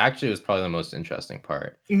 honestly, but actually it was probably the most interesting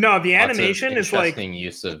part. No, the Lots of animation is like, interesting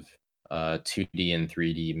use of 2D and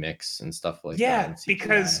 3D mix and stuff like that. yeah, And CGI.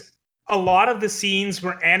 because a lot of the scenes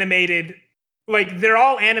were animated, like they're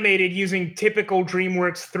all animated using typical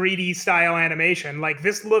DreamWorks 3D style animation. Like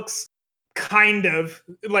this looks kind of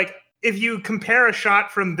like if you compare a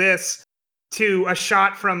shot from this to a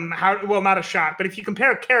shot from not a shot, but if you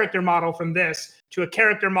compare a character model from this to a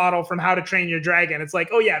character model from How to Train Your Dragon, it's like,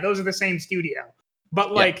 oh yeah, those are the same studio.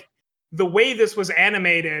 But like the way this was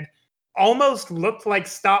animated almost looked like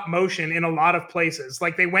stop motion in a lot of places.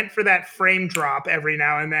 Like they went for that frame drop every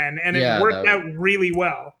now and then, and it worked out really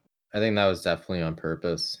well. I think that was definitely on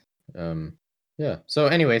purpose. Yeah. So,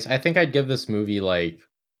 anyways, I think I'd give this movie like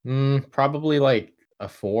probably like a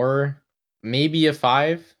 4, maybe a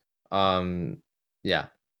 5. Yeah.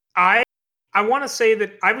 I want to say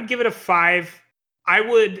that I would give it a 5. I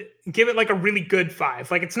would give it like a really good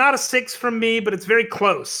 5. Like it's not a 6 from me, but it's very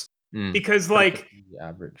close. Because like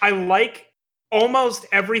average. I like almost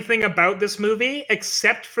everything about this movie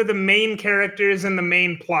except for the main characters and the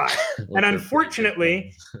main plot. And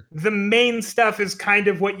unfortunately, the main stuff is kind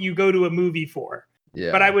of what you go to a movie for.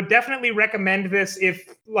 Yeah. But I would definitely recommend this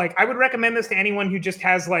I would recommend this to anyone who just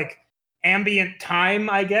has like ambient time,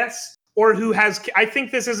 I guess, or who has, I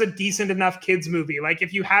think this is a decent enough kids movie. Like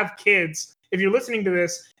if you have kids, if you're listening to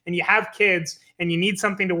this and you have kids and you need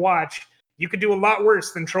something to watch, you could do a lot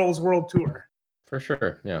worse than Trolls World Tour. For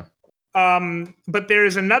sure, yeah. But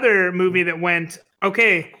there's another movie that went,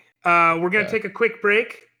 okay, we're going to take a quick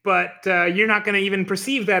break, but you're not going to even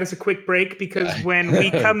perceive that as a quick break because when we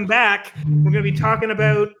come back, we're going to be talking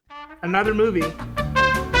about another movie.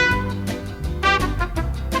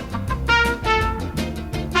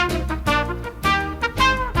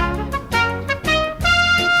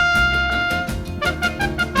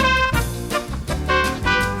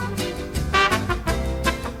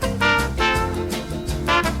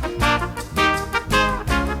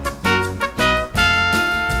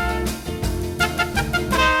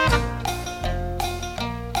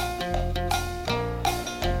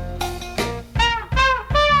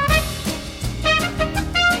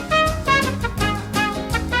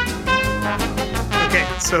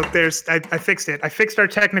 So I fixed it. I fixed our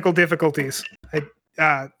technical difficulties.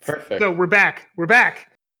 Perfect. So we're back.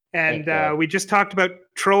 And we just talked about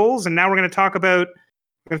Trolls, and now we're going to talk about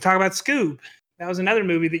Scoob. That was another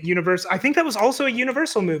movie that Universal. I think that was also a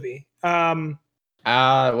Universal movie. Wasn't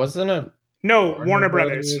it? No, Warner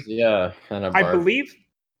Brothers. Yeah, kind of. I believe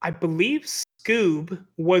Scoob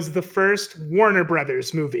was the first Warner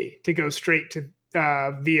Brothers movie to go straight to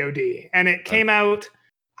VOD, and it came out,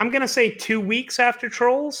 I'm going to say 2 weeks after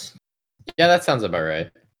Trolls. Yeah, that sounds about right.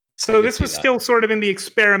 So this was still sort of in the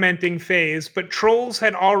experimenting phase, but Trolls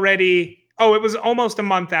had already, it was almost a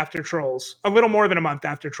month after Trolls, a little more than a month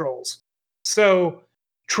after Trolls. So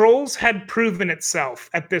Trolls had proven itself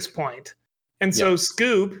at this point. And so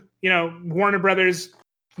Scoob, Warner Brothers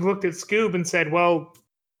looked at Scoob and said, well,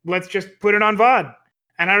 let's just put it on VOD.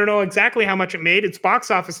 And I don't know exactly how much it made. Its box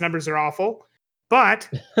office numbers are awful, but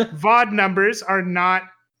VOD numbers are not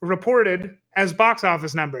reported as box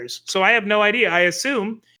office numbers. So I have no idea. I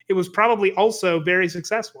assume it was probably also very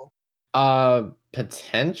successful.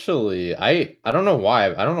 Potentially. I don't know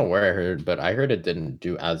why. I don't know where I heard, but I heard it didn't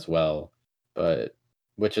do as well. But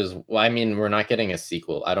which is well, I mean, we're not getting a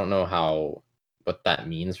sequel. I don't know what that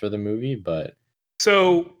means for the movie, but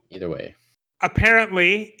So either way.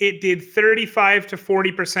 apparently, it did 35 to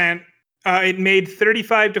 40%. It made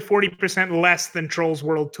 35 to 40% less than Trolls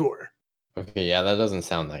World Tour. Okay, yeah, that doesn't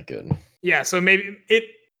sound that good. Yeah, so maybe it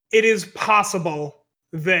is possible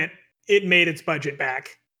that it made its budget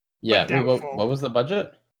back. Yeah, But wait, doubtful. what was the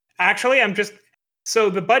budget? Actually,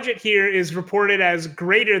 so the budget here is reported as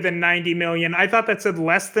greater than 90 million. I thought that said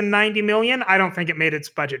less than 90 million. I don't think it made its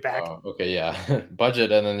budget back. Oh, okay, yeah.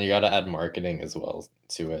 Budget, and then you gotta add marketing as well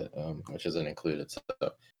to it, which isn't included. So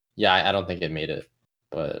yeah, I don't think it made it.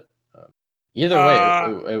 But either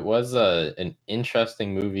way, it was an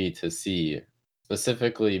interesting movie to see,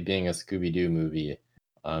 specifically being a Scooby-Doo movie.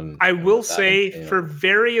 I and will what that say, entailed. for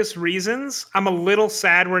various reasons, I'm a little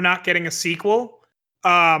sad we're not getting a sequel,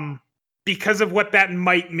 because of what that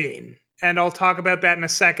might mean. And I'll talk about that in a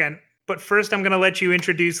second. But first, I'm going to let you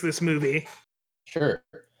introduce this movie. Sure.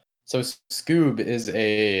 So Scoob is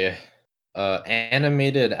a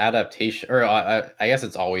animated adaptation, or I guess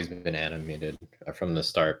it's always been animated from the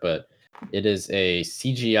start, but it is a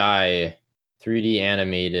CGI 3D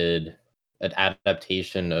animated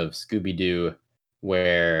adaptation of Scooby-Doo,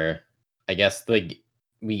 where I guess like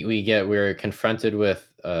we're confronted with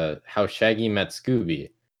how Shaggy met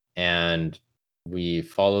Scooby, and we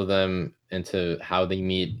follow them into how they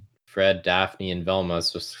meet Fred, Daphne, and Velma.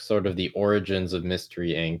 So sort of the origins of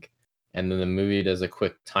Mystery Inc. And then the movie does a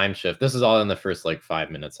quick time shift. This is all in the first like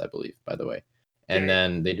 5 minutes, I believe, by the way. And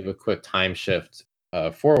then they do a quick time shift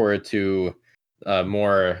forward to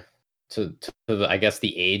more to the, I guess,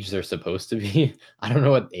 the age they're supposed to be. I don't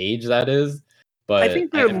know what age that is, but I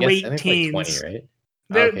think they're late I think teens. like 20,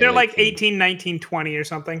 right? They're like teens. 18, 19, 20 or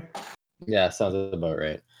something. Yeah, sounds about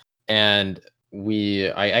right. And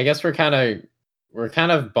I guess we're kind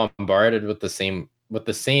of bombarded with the same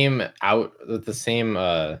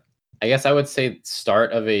I guess I would say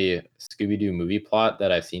start of a Scooby-Doo movie plot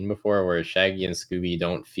that I've seen before, where Shaggy and Scooby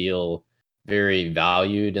don't feel very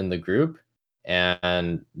valued in the group,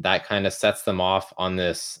 and that kind of sets them off on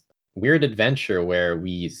this weird adventure where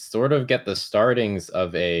we sort of get the startings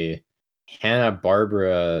of a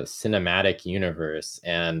Hanna-Barbera cinematic universe,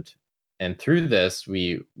 and through this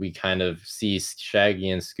we kind of see Shaggy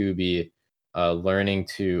and Scooby learning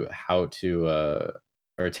to how to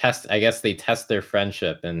or test, I guess they test their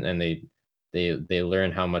friendship, and they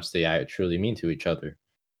learn how much they truly mean to each other.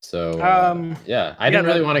 So yeah, I didn't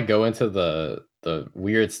really want to go into the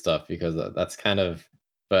weird stuff because that's kind of,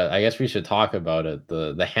 but I guess we should talk about it,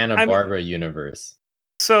 the Hanna-Barbera universe.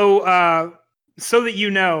 So so that you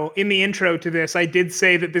know, in the intro to this, I did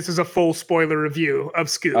say that this is a full spoiler review of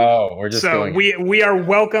Scoob. Oh, we're just so we are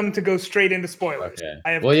welcome to go straight into spoilers. Okay.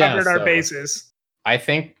 I have covered our bases. I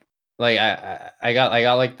think like I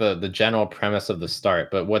got like the general premise of the start,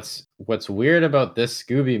 but what's weird about this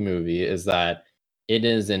Scooby movie is that it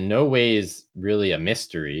is in no ways really a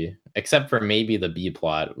mystery, except for maybe the B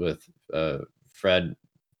plot with Fred,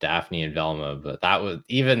 Daphne, and Velma. But that was,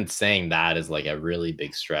 even saying that is like a really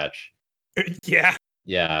big stretch. Yeah.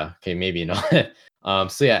 Yeah. Okay. Maybe not.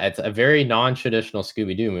 So yeah, it's a very non-traditional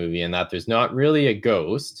Scooby-Doo movie in that there's not really a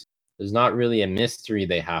ghost. There's not really a mystery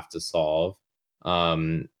they have to solve.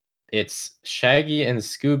 It's Shaggy and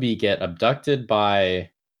Scooby get abducted by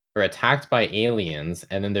or attacked by aliens,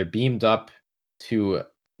 and then they're beamed up to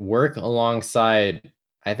work alongside,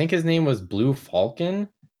 I think his name was Blue Falcon.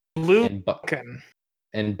 Falcon.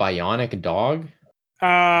 And Bionic Dog. Is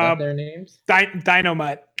that their names?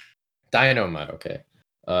 Dynamite. Dynamite, okay.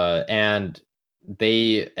 And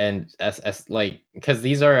they, and as like, because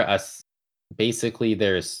these are us, basically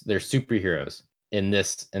they're superheroes in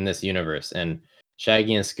this universe, and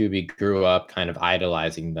Shaggy and Scooby grew up kind of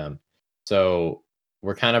idolizing them. So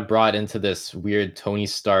we're kind of brought into this weird Tony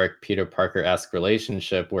Stark, Peter Parker-esque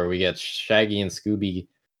relationship where we get Shaggy and Scooby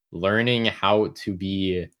learning how to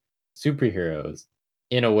be superheroes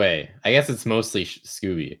in a way. I guess it's mostly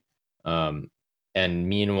Scooby. And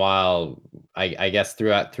meanwhile, I guess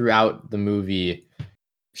throughout the movie,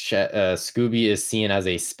 Scooby is seen as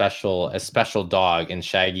a special dog, and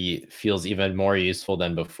Shaggy feels even more useful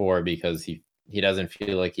than before because he doesn't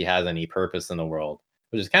feel like he has any purpose in the world,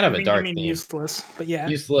 which is kind of a dark theme. Useless, but yeah.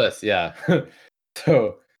 Useless, yeah.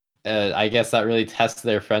 So I guess that really tests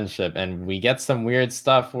their friendship, and we get some weird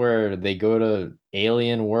stuff where they go to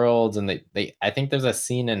alien worlds, and they I think there's a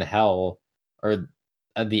scene in hell or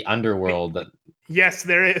the underworld that. Yes,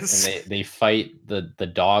 there is. And they fight the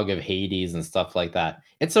dog of Hades and stuff like that.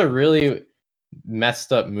 It's a really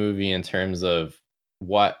messed up movie in terms of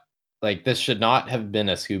what, like, this should not have been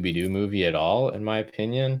a Scooby-Doo movie at all, in my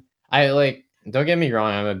opinion. Don't get me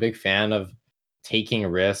wrong, I'm a big fan of taking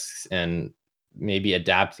risks and maybe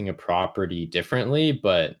adapting a property differently,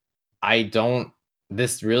 but I don't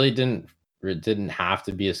this really didn't have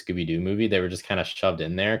to be a Scooby-Doo movie. They were just kind of shoved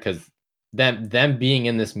in there because them being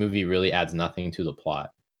in this movie really adds nothing to the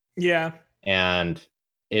plot. Yeah. And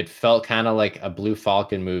it felt kind of like a Blue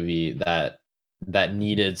Falcon movie that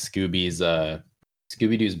needed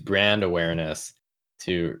Scooby-Doo's brand awareness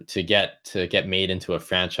to get made into a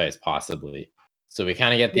franchise possibly. So we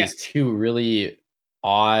kind of get these Yes. two really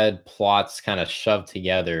odd plots kind of shoved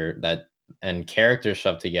together and characters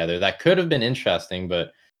shoved together that could have been interesting,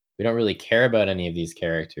 but we don't really care about any of these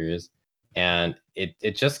characters. And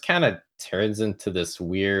it just kind of turns into this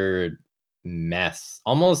weird mess,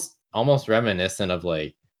 almost reminiscent of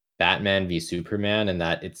like Batman v Superman, and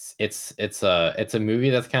that it's a movie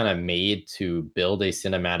that's kind of made to build a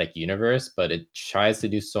cinematic universe, but it tries to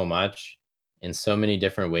do so much in so many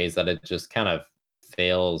different ways that it just kind of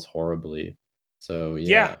fails horribly. So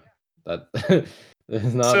Yeah. yeah, that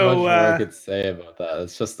there's not much So more I could say about that.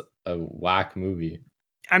 It's just a whack movie.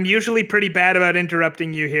 I'm usually pretty bad about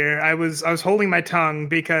interrupting you here. I was holding my tongue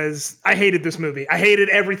because I hated this movie. I hated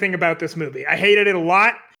everything about this movie. I hated it a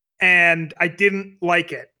lot, and I didn't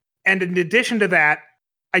like it. And in addition to that,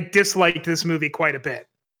 I disliked this movie quite a bit.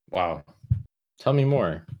 Wow. Tell me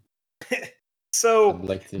more. So I'd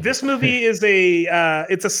like to this hear. movie is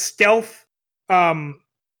it's a stealth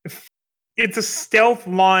it's a stealth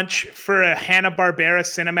launch for a Hanna-Barbera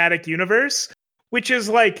cinematic universe, which is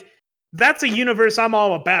like, that's a universe I'm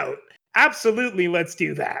all about. Absolutely, let's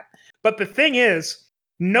do that. But the thing is,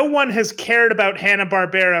 no one has cared about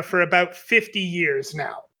Hanna-Barbera for about 50 years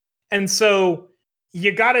now. And so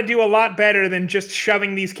you got to do a lot better than just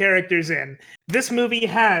shoving these characters in. This movie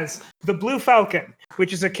has the Blue Falcon,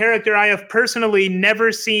 which is a character I have personally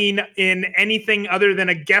never seen in anything other than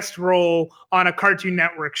a guest role on a Cartoon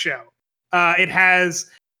Network show. It has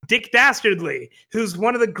Dick Dastardly, who's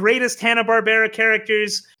one of the greatest Hanna-Barbera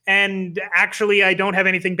characters, and actually I don't have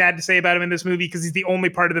anything bad to say about him in this movie because he's the only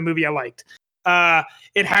part of the movie I liked.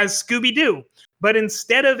 It has Scooby-Doo, but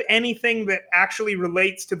instead of anything that actually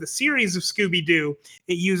relates to the series of Scooby-Doo,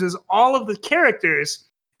 it uses all of the characters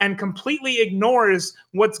and completely ignores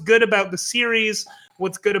what's good about the series,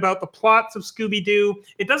 what's good about the plots of Scooby-Doo.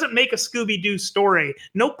 It doesn't make a Scooby-Doo story.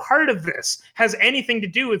 No part of this has anything to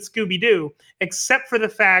do with Scooby-Doo, except for the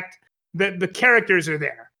fact that the characters are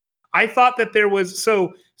there. I thought that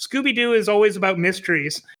so Scooby-Doo is always about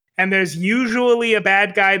mysteries, and there's usually a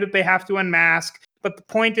bad guy that they have to unmask. But the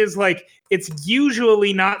point is, like, it's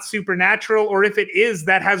usually not supernatural, or if it is,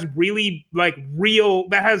 that has really, like,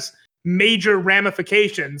 that has major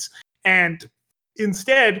ramifications. And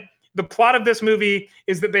instead, the plot of this movie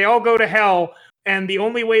is that they all go to hell, and the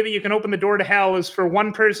only way that you can open the door to hell is for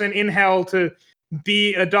one person in hell to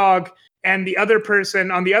be a dog and the other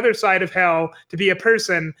person on the other side of hell to be a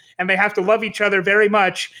person, and they have to love each other very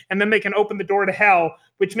much, and then they can open the door to hell,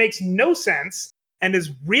 which makes no sense and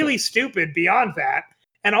is really stupid beyond that.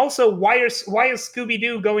 And also, why is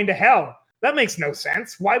Scooby-Doo going to hell? That makes no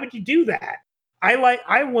sense. Why would you do that?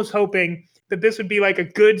 I was hoping that this would be like a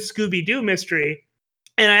good Scooby-Doo mystery,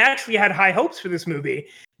 and I actually had high hopes for this movie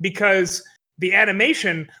because the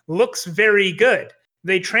animation looks very good.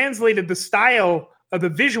 They translated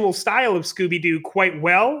the visual style of Scooby-Doo quite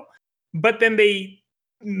well, but then they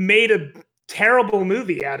made a terrible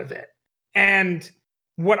movie out of it. And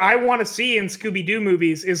what I want to see in Scooby-Doo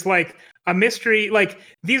movies is like a mystery. Like,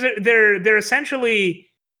 they're essentially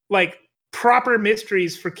like proper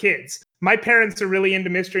mysteries for kids. My parents are really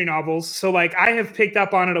into mystery novels, so like I have picked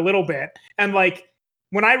up on it a little bit. And like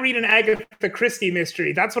when I read an Agatha Christie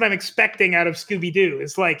mystery, that's what I'm expecting out of Scooby-Doo.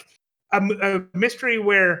 Is like a mystery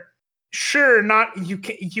where, sure,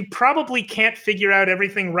 you probably can't figure out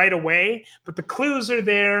everything right away, but the clues are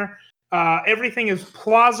there. Everything is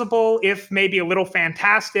plausible, if maybe a little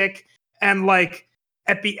fantastic, and like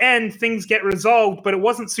at the end things get resolved, but it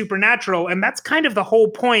wasn't supernatural, and that's kind of the whole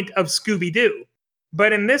point of Scooby-Doo.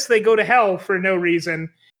 But in this, they go to hell for no reason,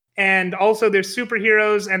 and also there's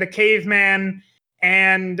superheroes and a caveman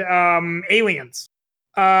and aliens.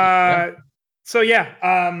 Yeah. So yeah,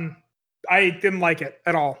 I didn't like it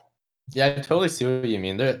at all. Yeah, I totally see what you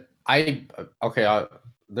mean. There's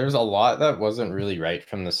a lot that wasn't really right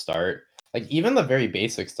from the start. Like even the very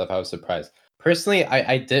basic stuff, I was surprised. Personally,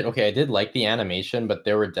 I did like the animation, but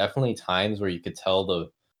there were definitely times where you could tell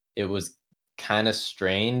it was kind of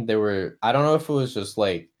strained. I don't know if it was just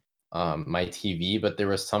like my TV, but there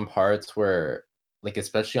were some parts where like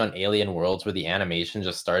especially on Alien Worlds, where the animation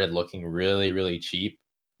just started looking really, really cheap,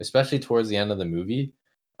 especially towards the end of the movie,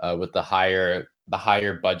 with the higher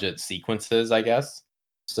budget sequences, I guess.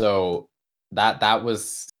 So that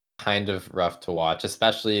was kind of rough to watch,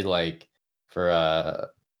 especially like for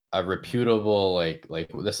a reputable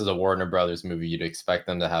like this is a Warner Brothers movie. You'd expect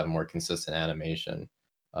them to have more consistent animation,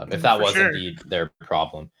 if that For was sure. indeed their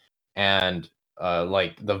problem. And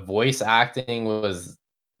like the voice acting was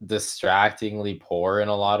distractingly poor in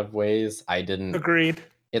a lot of ways. I didn't. Agreed.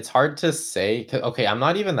 It's hard to say. Okay, I'm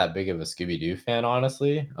not even that big of a Scooby Doo fan,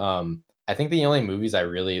 honestly. I think the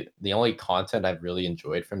only content I've really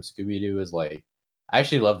enjoyed from Scooby Doo is like, I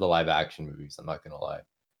actually love the live action movies. I'm not gonna lie,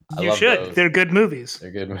 I You love should. those. They're good movies. They're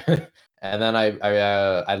good. And then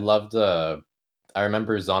I loved I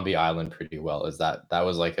remember Zombie Island pretty well. Is that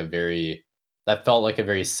was like that felt like a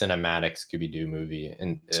very cinematic Scooby Doo movie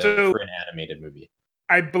and So for an animated movie.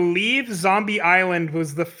 I believe Zombie Island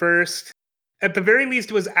was the first, at the very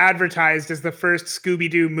least, it was advertised as the first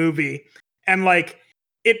Scooby Doo movie. And like,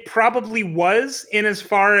 it probably was, in as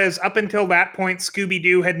far as up until that point, Scooby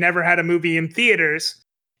Doo had never had a movie in theaters,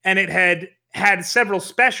 and it had several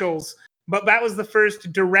specials, but that was the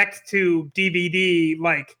first direct to DVD.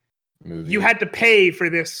 Like, Movie. you had to pay for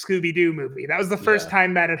this Scooby Doo movie. That was the first Yeah.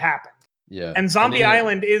 time that had happened. Yeah. And Zombie then-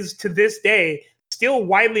 Island is, to this day, still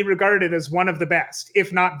widely regarded as one of the best,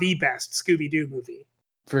 if not the best, Scooby Doo movie.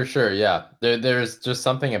 For sure, yeah. There's just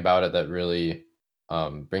something about it that really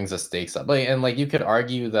brings the stakes up. Like, and like you could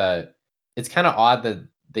argue that it's kind of odd that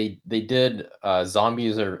they did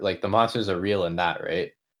zombies are like the monsters are real in that,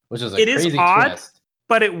 right? Which is a It is crazy odd, twist.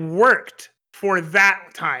 but it worked for that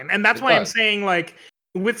time. And that's It why I'm does. saying, like,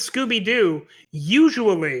 with Scooby Doo,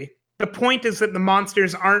 usually the point is that the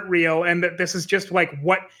monsters aren't real and that this is just like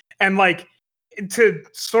what, and like, to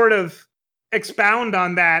sort of expound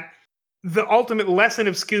on that, the ultimate lesson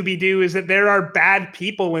of Scooby Doo is that there are bad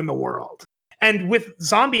people in the world. And with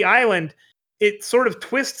Zombie Island, it sort of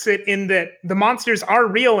twists it in that the monsters are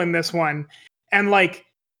real in this one. And like,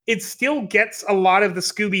 it still gets a lot of the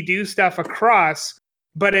Scooby Doo stuff across,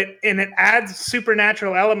 but it adds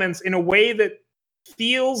supernatural elements in a way that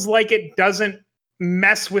feels like it doesn't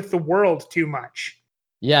mess with the world too much.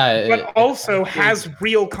 Yeah, But also has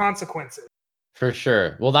real consequences. For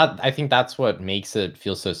sure. Well, I think that's what makes it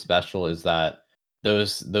feel so special is that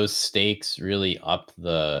those stakes really up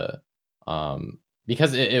the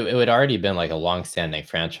because it had already been like a long-standing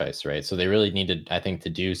franchise, right? So they really needed, I think, to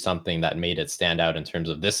do something that made it stand out in terms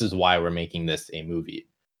of this is why we're making this a movie.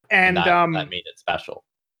 And that made it special.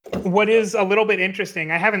 what is a little bit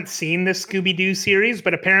interesting, I haven't seen this Scooby-Doo series,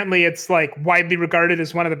 but apparently it's like widely regarded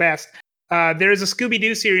as one of the best. There is a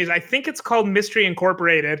Scooby-Doo series, I think it's called Mystery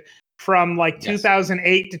Incorporated, from like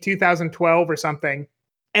 2008 to 2012 or something.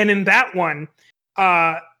 And in that one,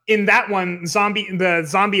 the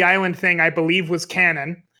Zombie Island thing, I believe, was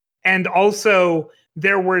canon. And also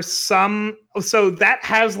there were so that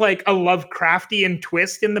has like a Lovecraftian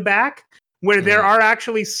twist in the back, where there are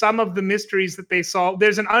actually some of the mysteries that they solve.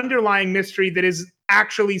 There's an underlying mystery that is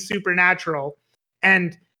actually supernatural.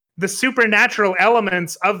 And the supernatural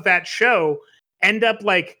elements of that show end up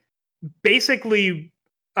like basically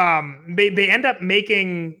they end up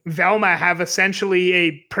making Velma have essentially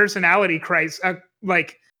a personality crisis,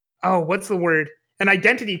 what's the word? An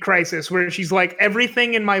identity crisis, where she's like,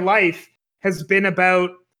 everything in my life has been about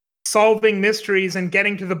solving mysteries and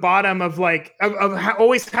getting to the bottom of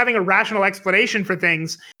always having a rational explanation for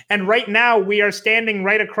things. And right now we are standing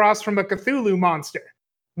right across from a Cthulhu monster.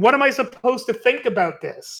 What am I supposed to think about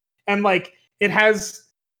this? And like, it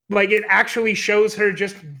actually shows her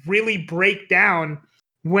just really break down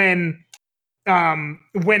when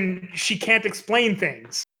she can't explain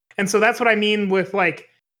things. And so that's what I mean with like,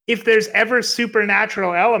 if there's ever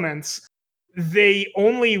supernatural elements, they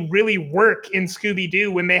only really work in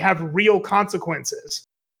Scooby-Doo when they have real consequences.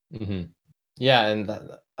 Mm-hmm. Yeah, and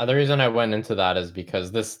the other reason I went into that is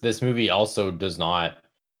because this movie also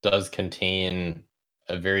does contain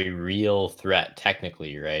a very real threat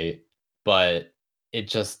technically, right? But it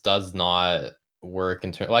just does not work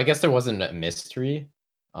in terms. Well, I guess there wasn't a mystery.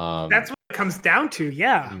 That's what it comes down to,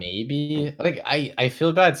 yeah. Maybe like I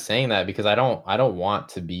feel bad saying that because I don't want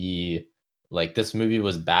to be like this movie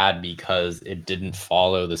was bad because it didn't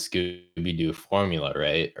follow the Scooby-Doo formula,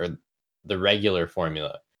 right? Or the regular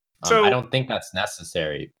formula. So I don't think that's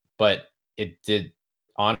necessary, but it did.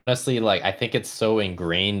 Honestly, like I think it's so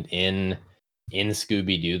ingrained in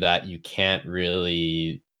Scooby-Doo that you can't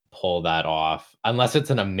really pull that off unless it's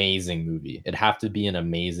an amazing movie. It'd have to be an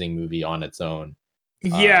amazing movie on its own.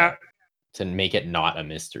 Yeah. To make it not a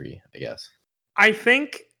mystery, I guess. I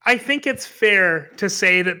think I think it's fair to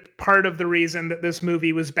say that part of the reason that this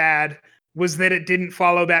movie was bad was that it didn't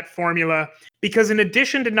follow that formula. Because in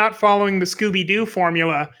addition to not following the Scooby Doo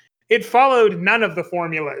formula, it followed none of the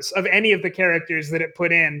formulas of any of the characters that it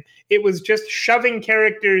put in. It was just shoving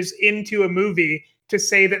characters into a movie to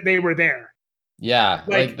say that they were there. Yeah,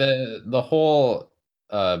 like Like, the whole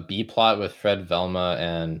B plot with Fred, Velma,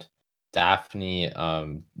 and Daphne.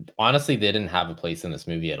 Honestly, they didn't have a place in this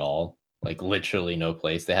movie at all. Like literally no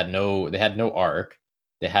place. They had no arc.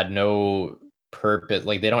 They had no purpose.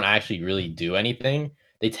 Like they don't actually really do anything.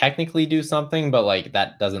 They technically do something, but like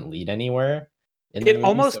that doesn't lead anywhere in the it movie.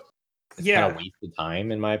 almost, So it's kind of yeah. wasted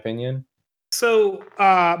time, in my opinion. So,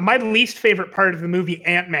 my least favorite part of the movie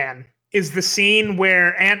Ant-Man is the scene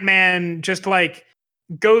where Ant-Man just like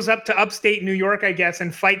goes up to upstate New York, I guess,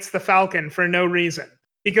 and fights the Falcon for no reason.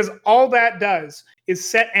 Because all that does is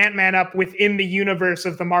set Ant-Man up within the universe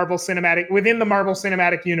of the within the Marvel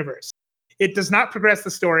Cinematic Universe. It does not progress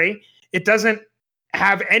the story. It doesn't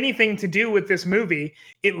have anything to do with this movie.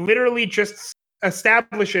 It literally just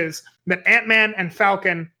establishes that Ant-Man and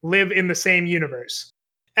Falcon live in the same universe.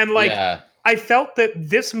 And like, Yeah, I felt that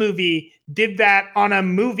this movie did that on a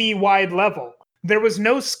movie wide level. There was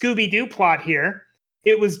no Scooby Doo plot here.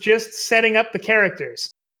 It was just setting up the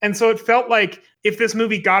characters. And so it felt like if this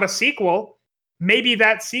movie got a sequel, maybe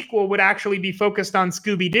that sequel would actually be focused on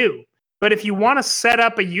Scooby Doo. But if you want to set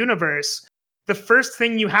up a universe, the first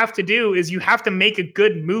thing you have to do is you have to make a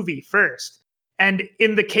good movie first. And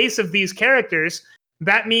in the case of these characters,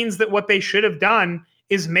 that means that what they should have done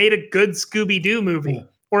is made a good Scooby Doo movie,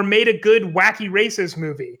 or made a good Wacky Races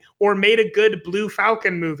movie, or made a good Blue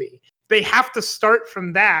Falcon movie. They have to start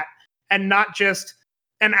from that and not just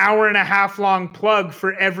an hour and a half long plug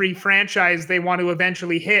for every franchise they want to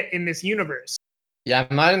eventually hit in this universe. Yeah,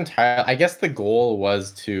 I'm not entirely. I guess the goal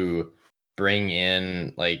was to bring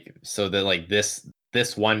in like so that like this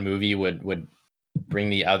one movie would bring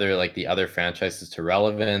the other franchises to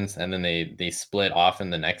relevance, and then they split off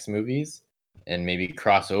in the next movies and maybe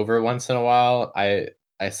cross over once in a while.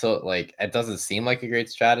 I still like it doesn't seem like a great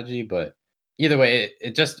strategy, but either way,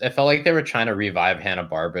 it felt like they were trying to revive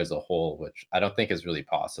Hanna-Barbera as a whole, which I don't think is really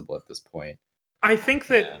possible at this point. I think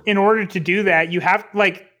that Yeah. in order to do that, you have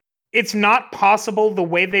like it's not possible the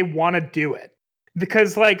way they want to do it.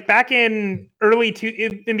 Because like back in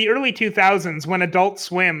in the early 2000s when Adult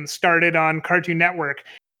Swim started on Cartoon Network,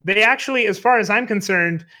 they actually, as far as I'm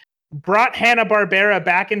concerned, brought Hanna-Barbera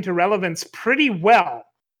back into relevance pretty well.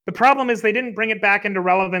 The problem is they didn't bring it back into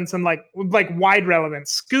relevance and like wide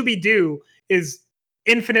relevance. Scooby-Doo is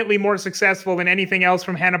infinitely more successful than anything else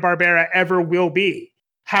from Hanna-Barbera ever will be.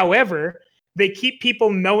 However, they keep people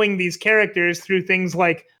knowing these characters through things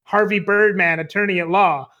like Harvey Birdman, Attorney at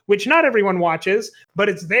Law, which not everyone watches, but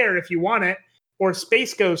it's there if you want it, or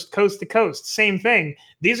Space Ghost, Coast to Coast, same thing.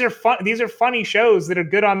 These are funny shows that are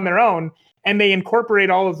good on their own, and they incorporate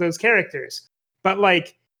all of those characters. But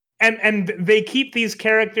like, and they keep these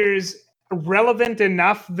characters relevant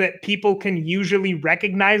enough that people can usually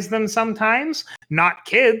recognize them sometimes, not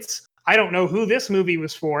kids. I don't know who this movie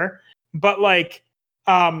was for, but like,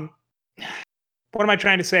 what am I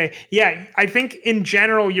trying to say? Yeah, I think in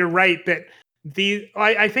general you're right that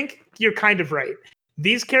I think you're kind of right.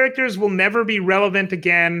 These characters will never be relevant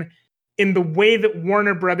again in the way that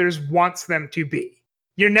Warner Brothers wants them to be.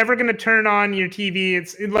 You're never going to turn on your TV.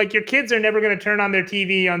 It's like your kids are never going to turn on their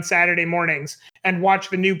TV on Saturday mornings and watch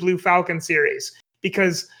the new Blue Falcon series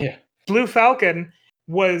because Yeah. Blue Falcon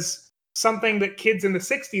was something that kids in the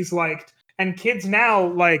 60s liked and kids now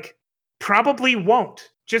like probably won't.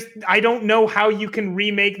 Just I don't know how you can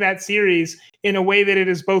remake that series in a way that it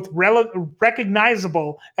is both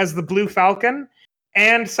recognizable as the Blue Falcon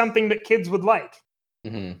and something that kids would like.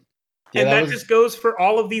 Yeah, And that just goes for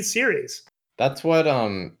all of these series. that's what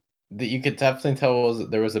that you could definitely tell was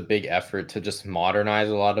there was a big effort to just modernize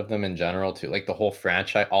a lot of them in general too, like the whole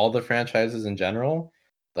franchise, all the franchises in general,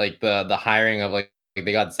 like the hiring of like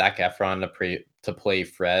they got Zac Efron to play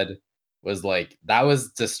Fred was like that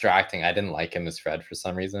was distracting. I didn't like him as Fred for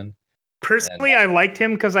some reason. Personally, I liked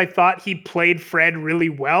him because I thought he played Fred really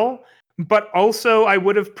well. But also, I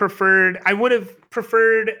would have preferred.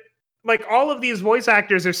 Like all of these voice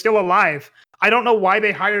actors are still alive. I don't know why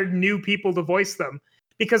they hired new people to voice them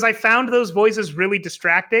because I found those voices really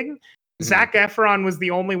distracting. Zac Efron was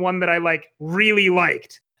the only one that I like really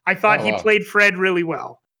liked. I thought he played Fred really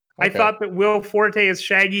well. I thought that Will Forte as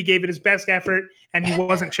Shaggy gave it his best effort, and he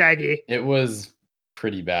wasn't Shaggy. It was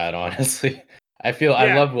pretty bad, honestly. I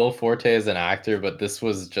love Will Forte as an actor, but this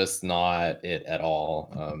was just not it at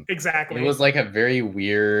all. Exactly. It was like a very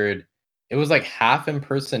weird. it was like half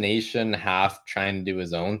impersonation, half trying to do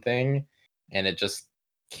his own thing, and it just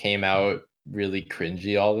came out really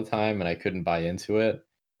cringy all the time, and I couldn't buy into it.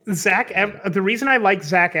 The reason I like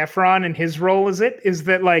Zac Efron and his role as it is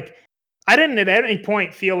that like I didn't at any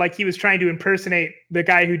point feel like he was trying to impersonate the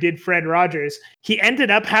guy who did Fred Rogers. He ended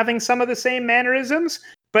up having some of the same mannerisms,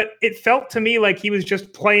 but it felt to me like he was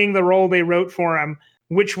just playing the role they wrote for him,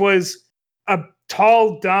 which was a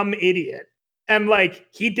tall, dumb idiot. And like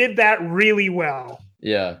he did that really well.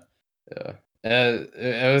 Yeah, yeah.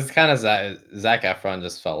 It was kind of Zac Efron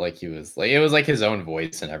just felt like he was like it was like his own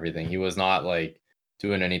voice and everything. He was not like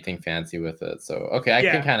doing anything fancy with it. So okay, I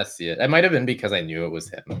can kind of see it. It might have been because I knew it was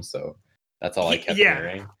him, so that's all I kept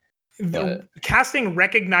hearing. But Casting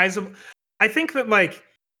recognizable. I think that like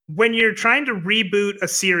when you're trying to reboot a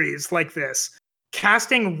series like this,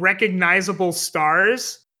 casting recognizable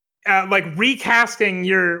stars, like recasting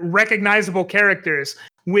your recognizable characters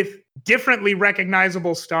with differently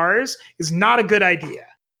recognizable stars is not a good idea.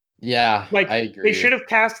 yeah, Like I agree. they should have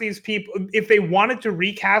cast these people if they wanted to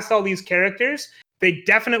recast all these characters, they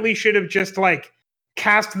definitely should have just like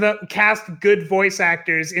cast good voice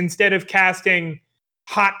actors instead of casting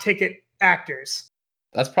hot ticket actors.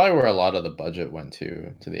 That's probably where a lot of the budget went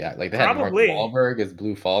to the act. Like they had Mark Probably. Wahlberg as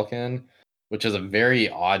Blue Falcon, which is a very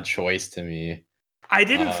odd choice to me. I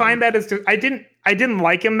didn't find that I didn't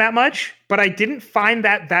like him that much, but I didn't find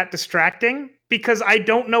that distracting because I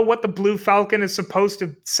don't know what the Blue Falcon is supposed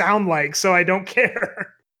to sound like, so I don't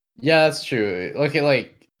care. Yeah, that's true.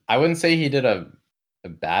 Like I wouldn't say he did a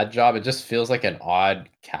bad job. It just feels like an odd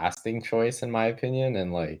casting choice in my opinion,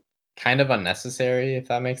 and like kind of unnecessary, if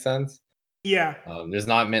that makes sense. Yeah. There's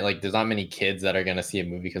not many kids that are gonna see a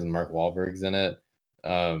movie because Mark Wahlberg's in it.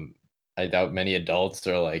 I doubt many adults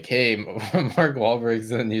are like, "Hey, Mark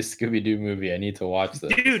Wahlberg's in the new Scooby Doo movie. I need to watch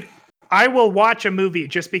this." Dude, I will watch a movie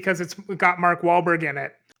just because it's got Mark Wahlberg in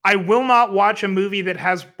it. I will not watch a movie that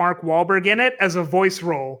has Mark Wahlberg in it as a voice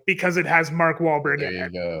role because it has Mark Wahlberg There in you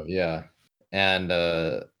it. go. Yeah, and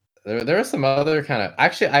there are some other kind of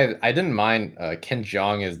actually I didn't mind Ken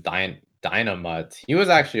Jeong as Dynamite. He was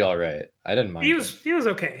actually all right. I didn't mind. He was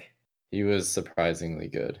okay. He was surprisingly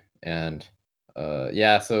good, and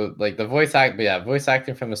yeah. So like the voice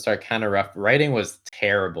acting from the start kind of rough. Writing was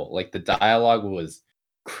terrible. Like the dialogue was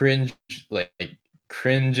cringe, like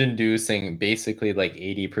cringe inducing. Basically, like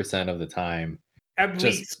 80% of the time. At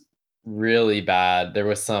Just least. really bad. There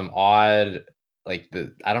was some odd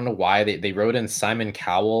I don't know why they wrote in Simon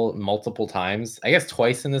Cowell multiple times. I guess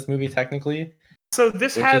twice in this movie technically. So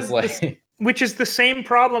this which is the same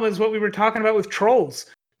problem as what we were talking about with Trolls.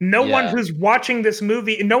 No one who's watching this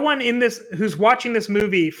movie, who's watching this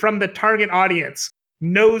movie from the target audience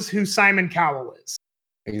knows who Simon Cowell is.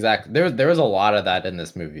 Exactly. There was a lot of that in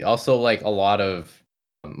this movie. Also like a lot of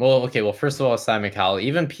first of all, Simon Cowell,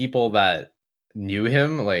 even people that knew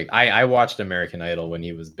him, like I watched American Idol when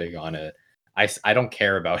he was big on it. I don't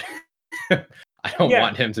care about him. I don't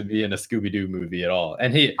want him to be in a Scooby-Doo movie at all.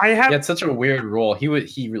 And he had such a weird role. He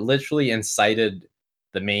literally incited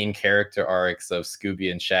the main character arcs of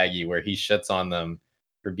Scooby and Shaggy where he shits on them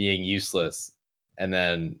for being useless and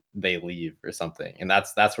then they leave or something. And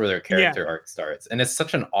that's where their character arc starts. And it's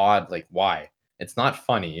such an odd why? It's not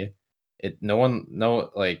funny. I don't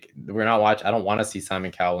want to see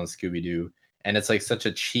Simon Cowell and Scooby-Doo. And it's like such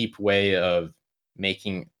a cheap way of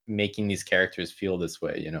making these characters feel this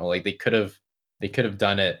way, like they could have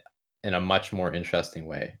done it in a much more interesting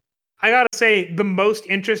way. I gotta say, the most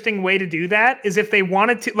interesting way to do that is if they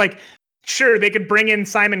wanted to, sure, they could bring in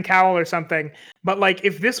Simon Cowell or something, but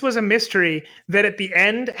if this was a mystery that at the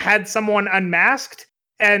end had someone unmasked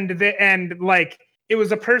and it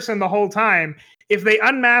was a person the whole time, if they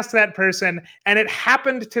unmasked that person and it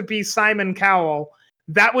happened to be Simon Cowell,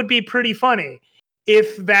 that would be pretty funny.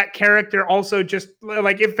 If that character also just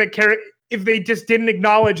if they just didn't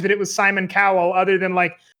acknowledge that it was Simon Cowell, other than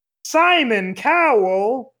Simon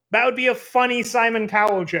Cowell, that would be a funny Simon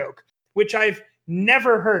Cowell joke, which I've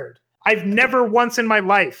never heard. I've never once in my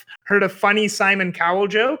life heard a funny Simon Cowell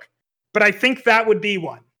joke, but I think that would be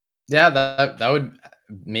one. Yeah, that would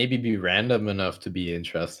maybe be random enough to be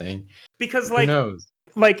interesting. Because who knows?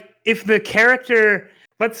 If the character,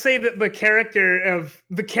 let's say that the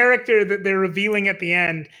character that they're revealing at the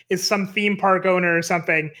end is some theme park owner or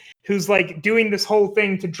something who's doing this whole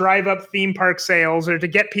thing to drive up theme park sales or to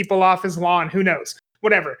get people off his lawn, who knows?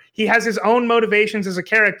 Whatever. He has his own motivations as a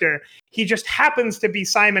character. He just happens to be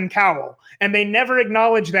Simon Cowell. And they never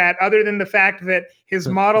acknowledge that other than the fact that his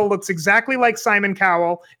model looks exactly like Simon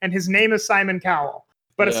Cowell and his name is Simon Cowell.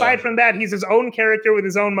 But aside from that, he's his own character with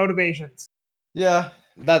his own motivations. Yeah,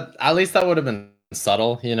 at least that would have been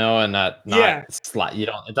subtle, you know, and not Yeah. you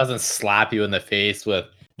don't, it doesn't slap you in the face with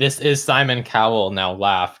this is Simon Cowell, now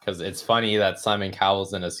laugh, because it's funny that Simon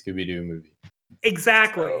Cowell's in a Scooby-Doo movie.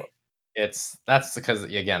 Exactly. So that's because,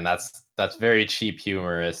 again, that's very cheap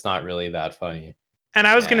humor. It's not really that funny. And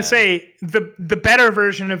I was going to And say the better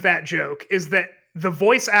version of that joke is that the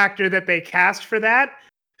voice actor that they cast for that,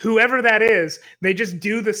 whoever that is, they just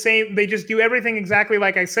do the same. They just do everything exactly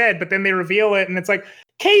like I said, but then they reveal it, and it's like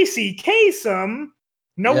Casey Kasem.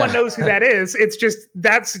 No one knows who that is. It's just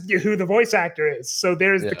that's who the voice actor is. So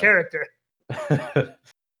there's the character. That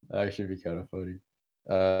actually be kind of funny.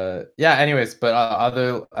 Yeah. Anyways, but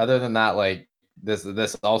other than that, like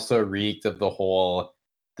this also reeked of the whole.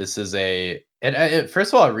 This is it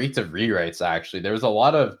first of all, it reeked of rewrites. Actually, there was a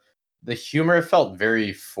lot of the humor felt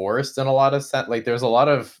very forced in a lot of sense. Like there's a lot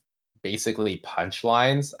of basically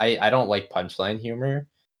punchlines. I don't like punchline humor.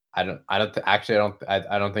 I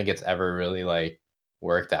don't think it's ever really like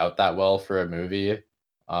worked out that well for a movie.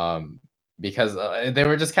 Because they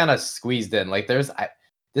were just kind of squeezed in. Like this,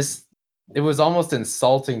 it was almost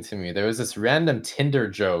insulting to me. There was this random Tinder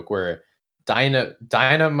joke where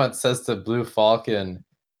Dynamite says to Blue Falcon,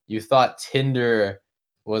 "You thought Tinder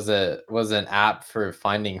was an app for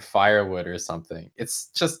finding firewood or something." It's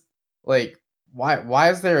just like, why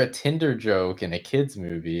is there a Tinder joke in a kids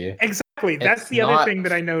movie? Exactly. That's It's the other not thing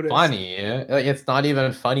that I noticed. funny. Like it's not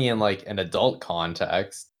even funny in like an adult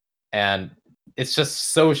context, and it's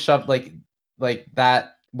just so shoved like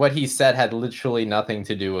that. What he said had literally nothing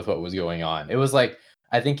to do with what was going on. It was like,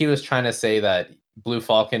 I think he was trying to say that Blue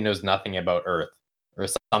Falcon knows nothing about Earth or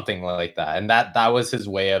something like that, and that was his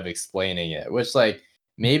way of explaining it, which like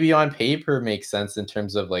maybe on paper makes sense in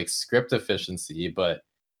terms of like script efficiency, but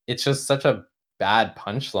it's just such a bad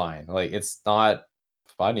punchline. Like it's not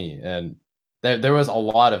funny, and there was a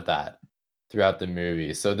lot of that throughout the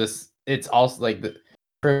movie. So it's also like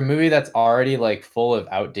for a movie that's already like full of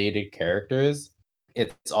outdated characters,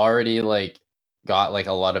 it's already like got like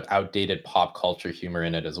a lot of outdated pop culture humor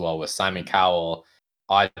in it as well, with Simon Cowell.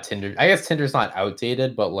 Odd Tinder, I guess Tinder's not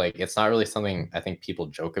outdated, but like it's not really something I think people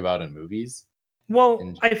joke about in movies.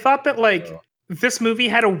 Well, I thought that like this movie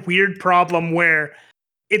had a weird problem where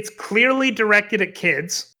it's clearly directed at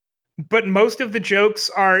kids, but most of the jokes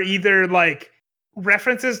are either like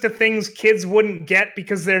references to things kids wouldn't get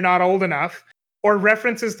because they're not old enough, or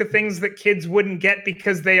references to things that kids wouldn't get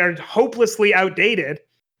because they are hopelessly outdated.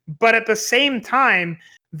 But at the same time,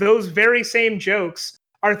 those very same jokes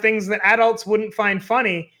are things that adults wouldn't find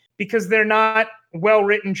funny because they're not well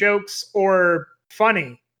written jokes or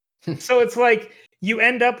funny. So it's like you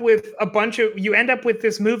end up with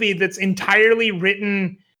this movie that's entirely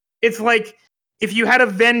written. It's like if you had a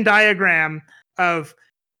Venn diagram of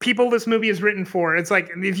people this movie is written for. It's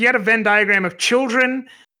like if you had a Venn diagram of children,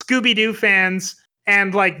 Scooby-Doo fans,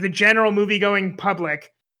 and like the general movie-going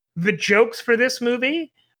public. The jokes for this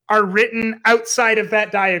movie are written outside of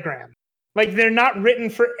that diagram. Like they're not written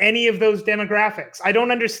for any of those demographics. I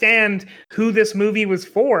don't understand who this movie was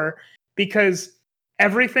for, because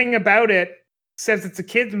everything about it says it's a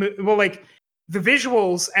kids movie. Well, like the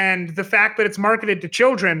visuals and the fact that it's marketed to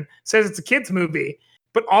children says it's a kids movie,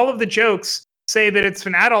 but all of the jokes say that it's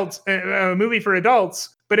an a movie for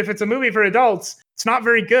adults. But if it's a movie for adults, it's not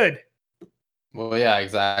very good. Well, yeah,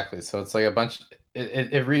 exactly. So it's like a bunch.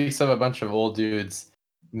 It reeks of a bunch of old dudes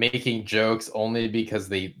making jokes only because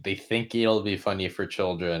they think it'll be funny for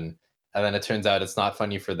children, and then it turns out it's not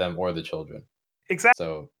funny for them or the children. Exactly.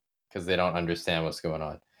 So because they don't understand what's going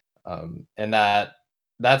on, and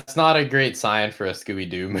that's not a great sign for a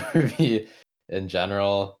Scooby-Doo movie in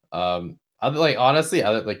general. Honestly,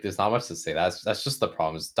 there's not much to say. That's just the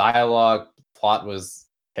problems. Dialogue, plot was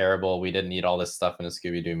terrible. We didn't need all this stuff in a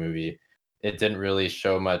Scooby-Doo movie. It didn't really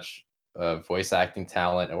show much voice acting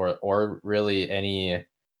talent or really any,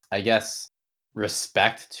 I guess,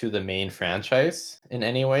 respect to the main franchise in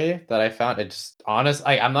any way that I found. It just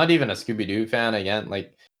I'm not even a Scooby-Doo fan again,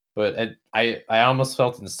 but I almost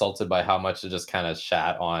felt insulted by how much it just kind of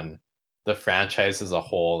shat on the franchise as a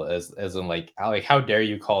whole, as in like how dare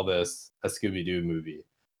you call this a Scooby-Doo movie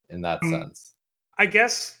in that sense. I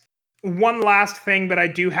guess one last thing that I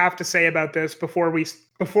do have to say about this before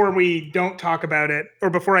we don't talk about it, or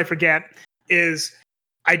before I forget, is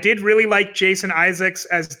I did really like Jason Isaacs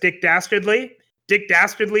as Dick Dastardly. Dick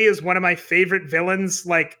Dastardly is one of my favorite villains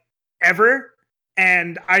like ever,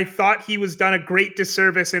 and I thought he was done a great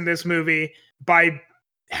disservice in this movie by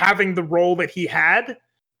having the role that he had.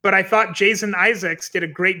 But I thought Jason Isaacs did a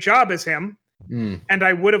great job as him. And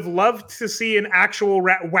I would have loved to see an actual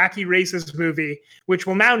wacky racist movie, which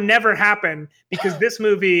will now never happen because this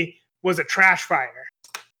movie was a trash fire.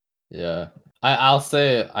 Yeah. I'll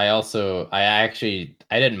say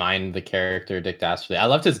I didn't mind the character Dick Dastardly. I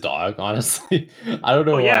loved his dog, honestly. I don't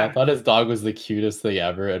Oh know why. I yeah. thought his dog was the cutest thing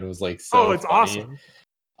ever and was like Oh, so it's funny. awesome.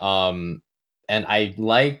 Um, and I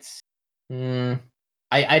liked. Mm,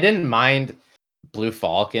 I didn't mind Blue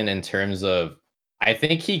Falcon in terms of. I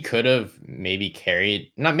think he could have maybe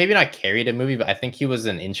carried not carried a movie, but I think he was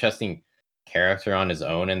an interesting character on his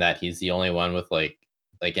own, in that he's the only one with like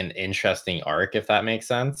an interesting arc, if that makes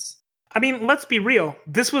sense. I mean, let's be real.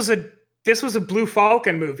 This was a Blue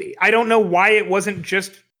Falcon movie. I don't know why it wasn't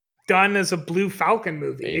just done as a Blue Falcon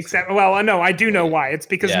movie. Basically, Except, well, no, I do know why. It's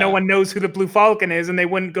because no yeah, one knows who the Blue Falcon is, and they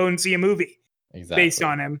wouldn't go and see a movie based exactly.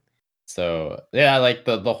 on him. So yeah, like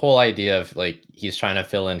the whole idea of like he's trying to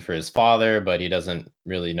fill in for his father, but he doesn't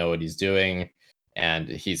really know what he's doing, and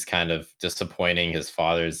he's kind of disappointing his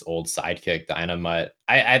father's old sidekick, Dynamite.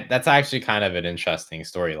 I that's actually kind of an interesting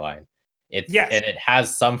storyline. Yes. It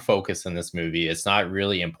has some focus in this movie. It's not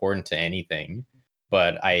really important to anything,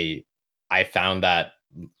 but I found that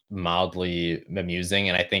mildly amusing,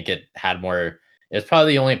 and I think it had more. It's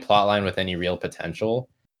probably the only plot line with any real potential,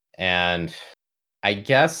 and I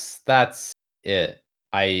guess that's it.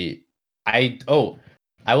 I oh,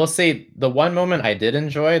 I will say the one moment I did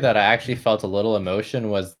enjoy that I actually felt a little emotion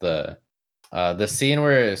was the scene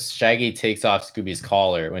where Shaggy takes off Scooby's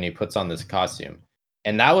collar when he puts on this costume.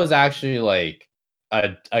 And that was actually like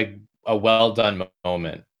a well done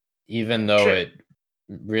moment, even though Sure. it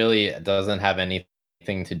really doesn't have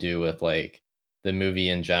anything to do with like the movie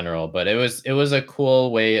in general. But it was a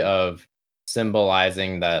cool way of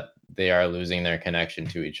symbolizing that they are losing their connection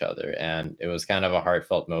to each other. And it was kind of a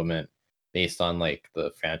heartfelt moment based on like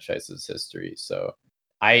the franchise's history. So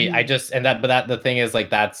I Hmm. just and that but that the thing is like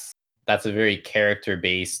that's a very character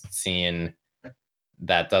based scene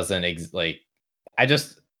that doesn't like I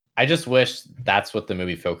just I just wish that's what the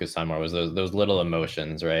movie focused on more, was those little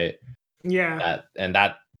emotions, right? Yeah.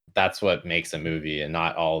 That's what makes a movie, and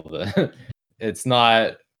not all the it's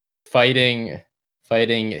not fighting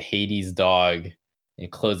fighting Hades' dog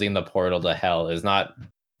and closing the portal to hell is not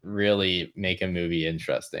really make a movie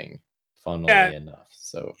interesting, Yeah. funnily enough.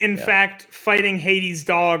 So In yeah. fact, fighting Hades'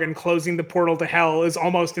 dog and closing the portal to hell is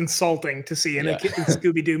almost insulting to see in a Yeah.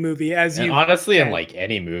 Scooby Doo movie, as And you've honestly, in said. like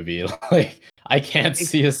any movie, like I can't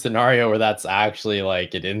see a scenario where that's actually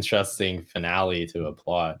like an interesting finale to a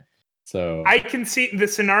plot. So I can see the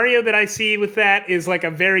scenario that I see with that is like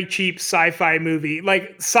a very cheap sci-fi movie,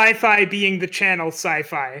 like sci-fi being the channel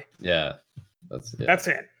sci-fi. yeah, yeah, That's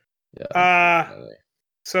it. yeah, Uh,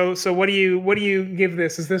 unfortunately. so what do you give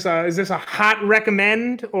this? Is this a hot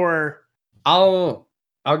recommend or I'll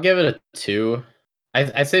I'll give it a 2.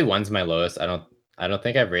 I say 1's my lowest. I don't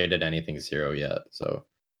think I've rated anything 0 yet. So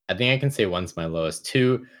I think I can say 1's my lowest.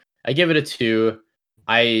 2, I give it a 2.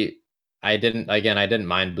 I I didn't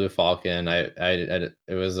mind Blue Falcon. It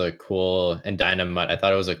was a cool, and Dynamite. I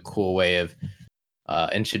thought it was a cool way of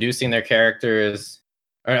introducing their characters.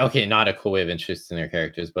 Or okay, not a cool way of introducing their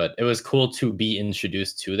characters, but it was cool to be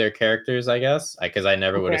introduced to their characters, I guess, because I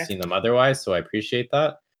never would have okay? seen them otherwise. So I appreciate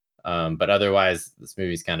that. But otherwise, this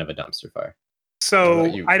movie's kind of a dumpster fire. What about So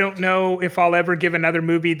you? I don't know if I'll ever give another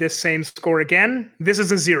movie this same score again. This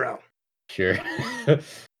is a 0. Pure,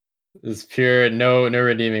 it's pure. No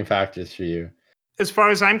redeeming factors for you. As far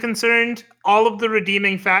as I'm concerned, all of the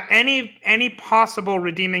redeeming any possible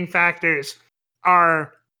redeeming factors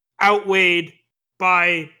are outweighed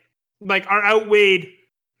by are outweighed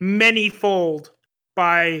manyfold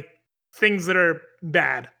by things that are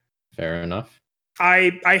bad. Fair enough.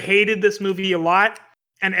 I hated this movie a lot,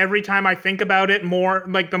 and every time I think about it more,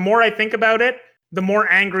 the more I think about it, the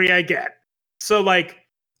more angry I get. So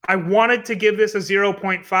I wanted to give this a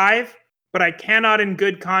 0.5, but I cannot in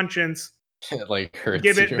good conscience It like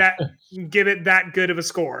give hurts it you. that give it that good of a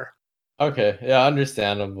score. Okay, yeah,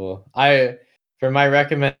 understandable. For my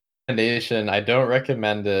recommendation, I don't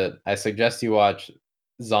recommend it. I suggest you watch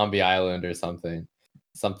Zombie Island or something.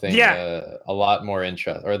 Something Yeah, a lot more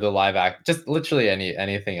interest, or the live act, just literally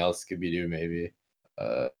anything else Scooby Doo maybe.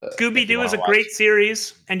 Scooby If you Doo want is a to watch, great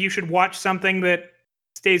series, and you should watch something that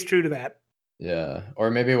stays true to that. yeah,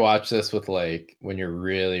 or maybe watch this with like when you're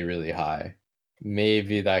really high.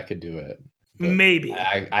 Maybe that could do it. But Maybe.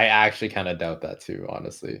 I actually kind of doubt that too,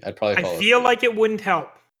 honestly. I'd probably I fall feel asleep. like it wouldn't help.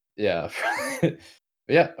 Yeah. But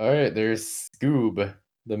yeah, all right, there's Scoob,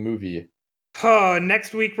 the movie.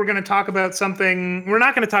 Next week we're going to talk about something. We're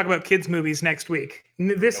not going to talk about kids movies next week.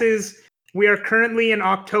 This Nope. is we are currently in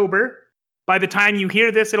October. By the time you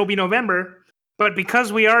hear this, it'll be November. But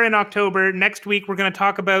because we are in October, next week we're going to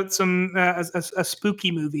talk about a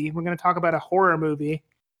spooky movie. We're going to talk about a horror movie.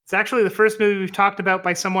 It's It's actually the first movie we've talked about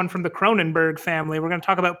by someone from the Cronenberg family. We're going to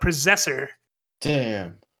talk about Possessor.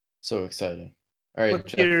 Damn. So exciting. All right,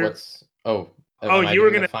 What's Jeff, your- what's... Oh, Oh, am I you were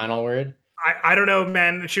doing gonna- the final word? I don't know,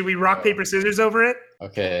 man. Should we rock, Oh. paper, scissors over it?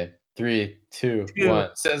 Okay. 3, 2, 2, 1.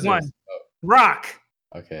 Scissors. 1. Rock.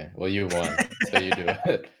 Oh, okay. Well, you won. So you do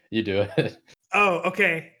it. You do it. Oh,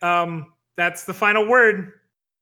 okay. That's the final word.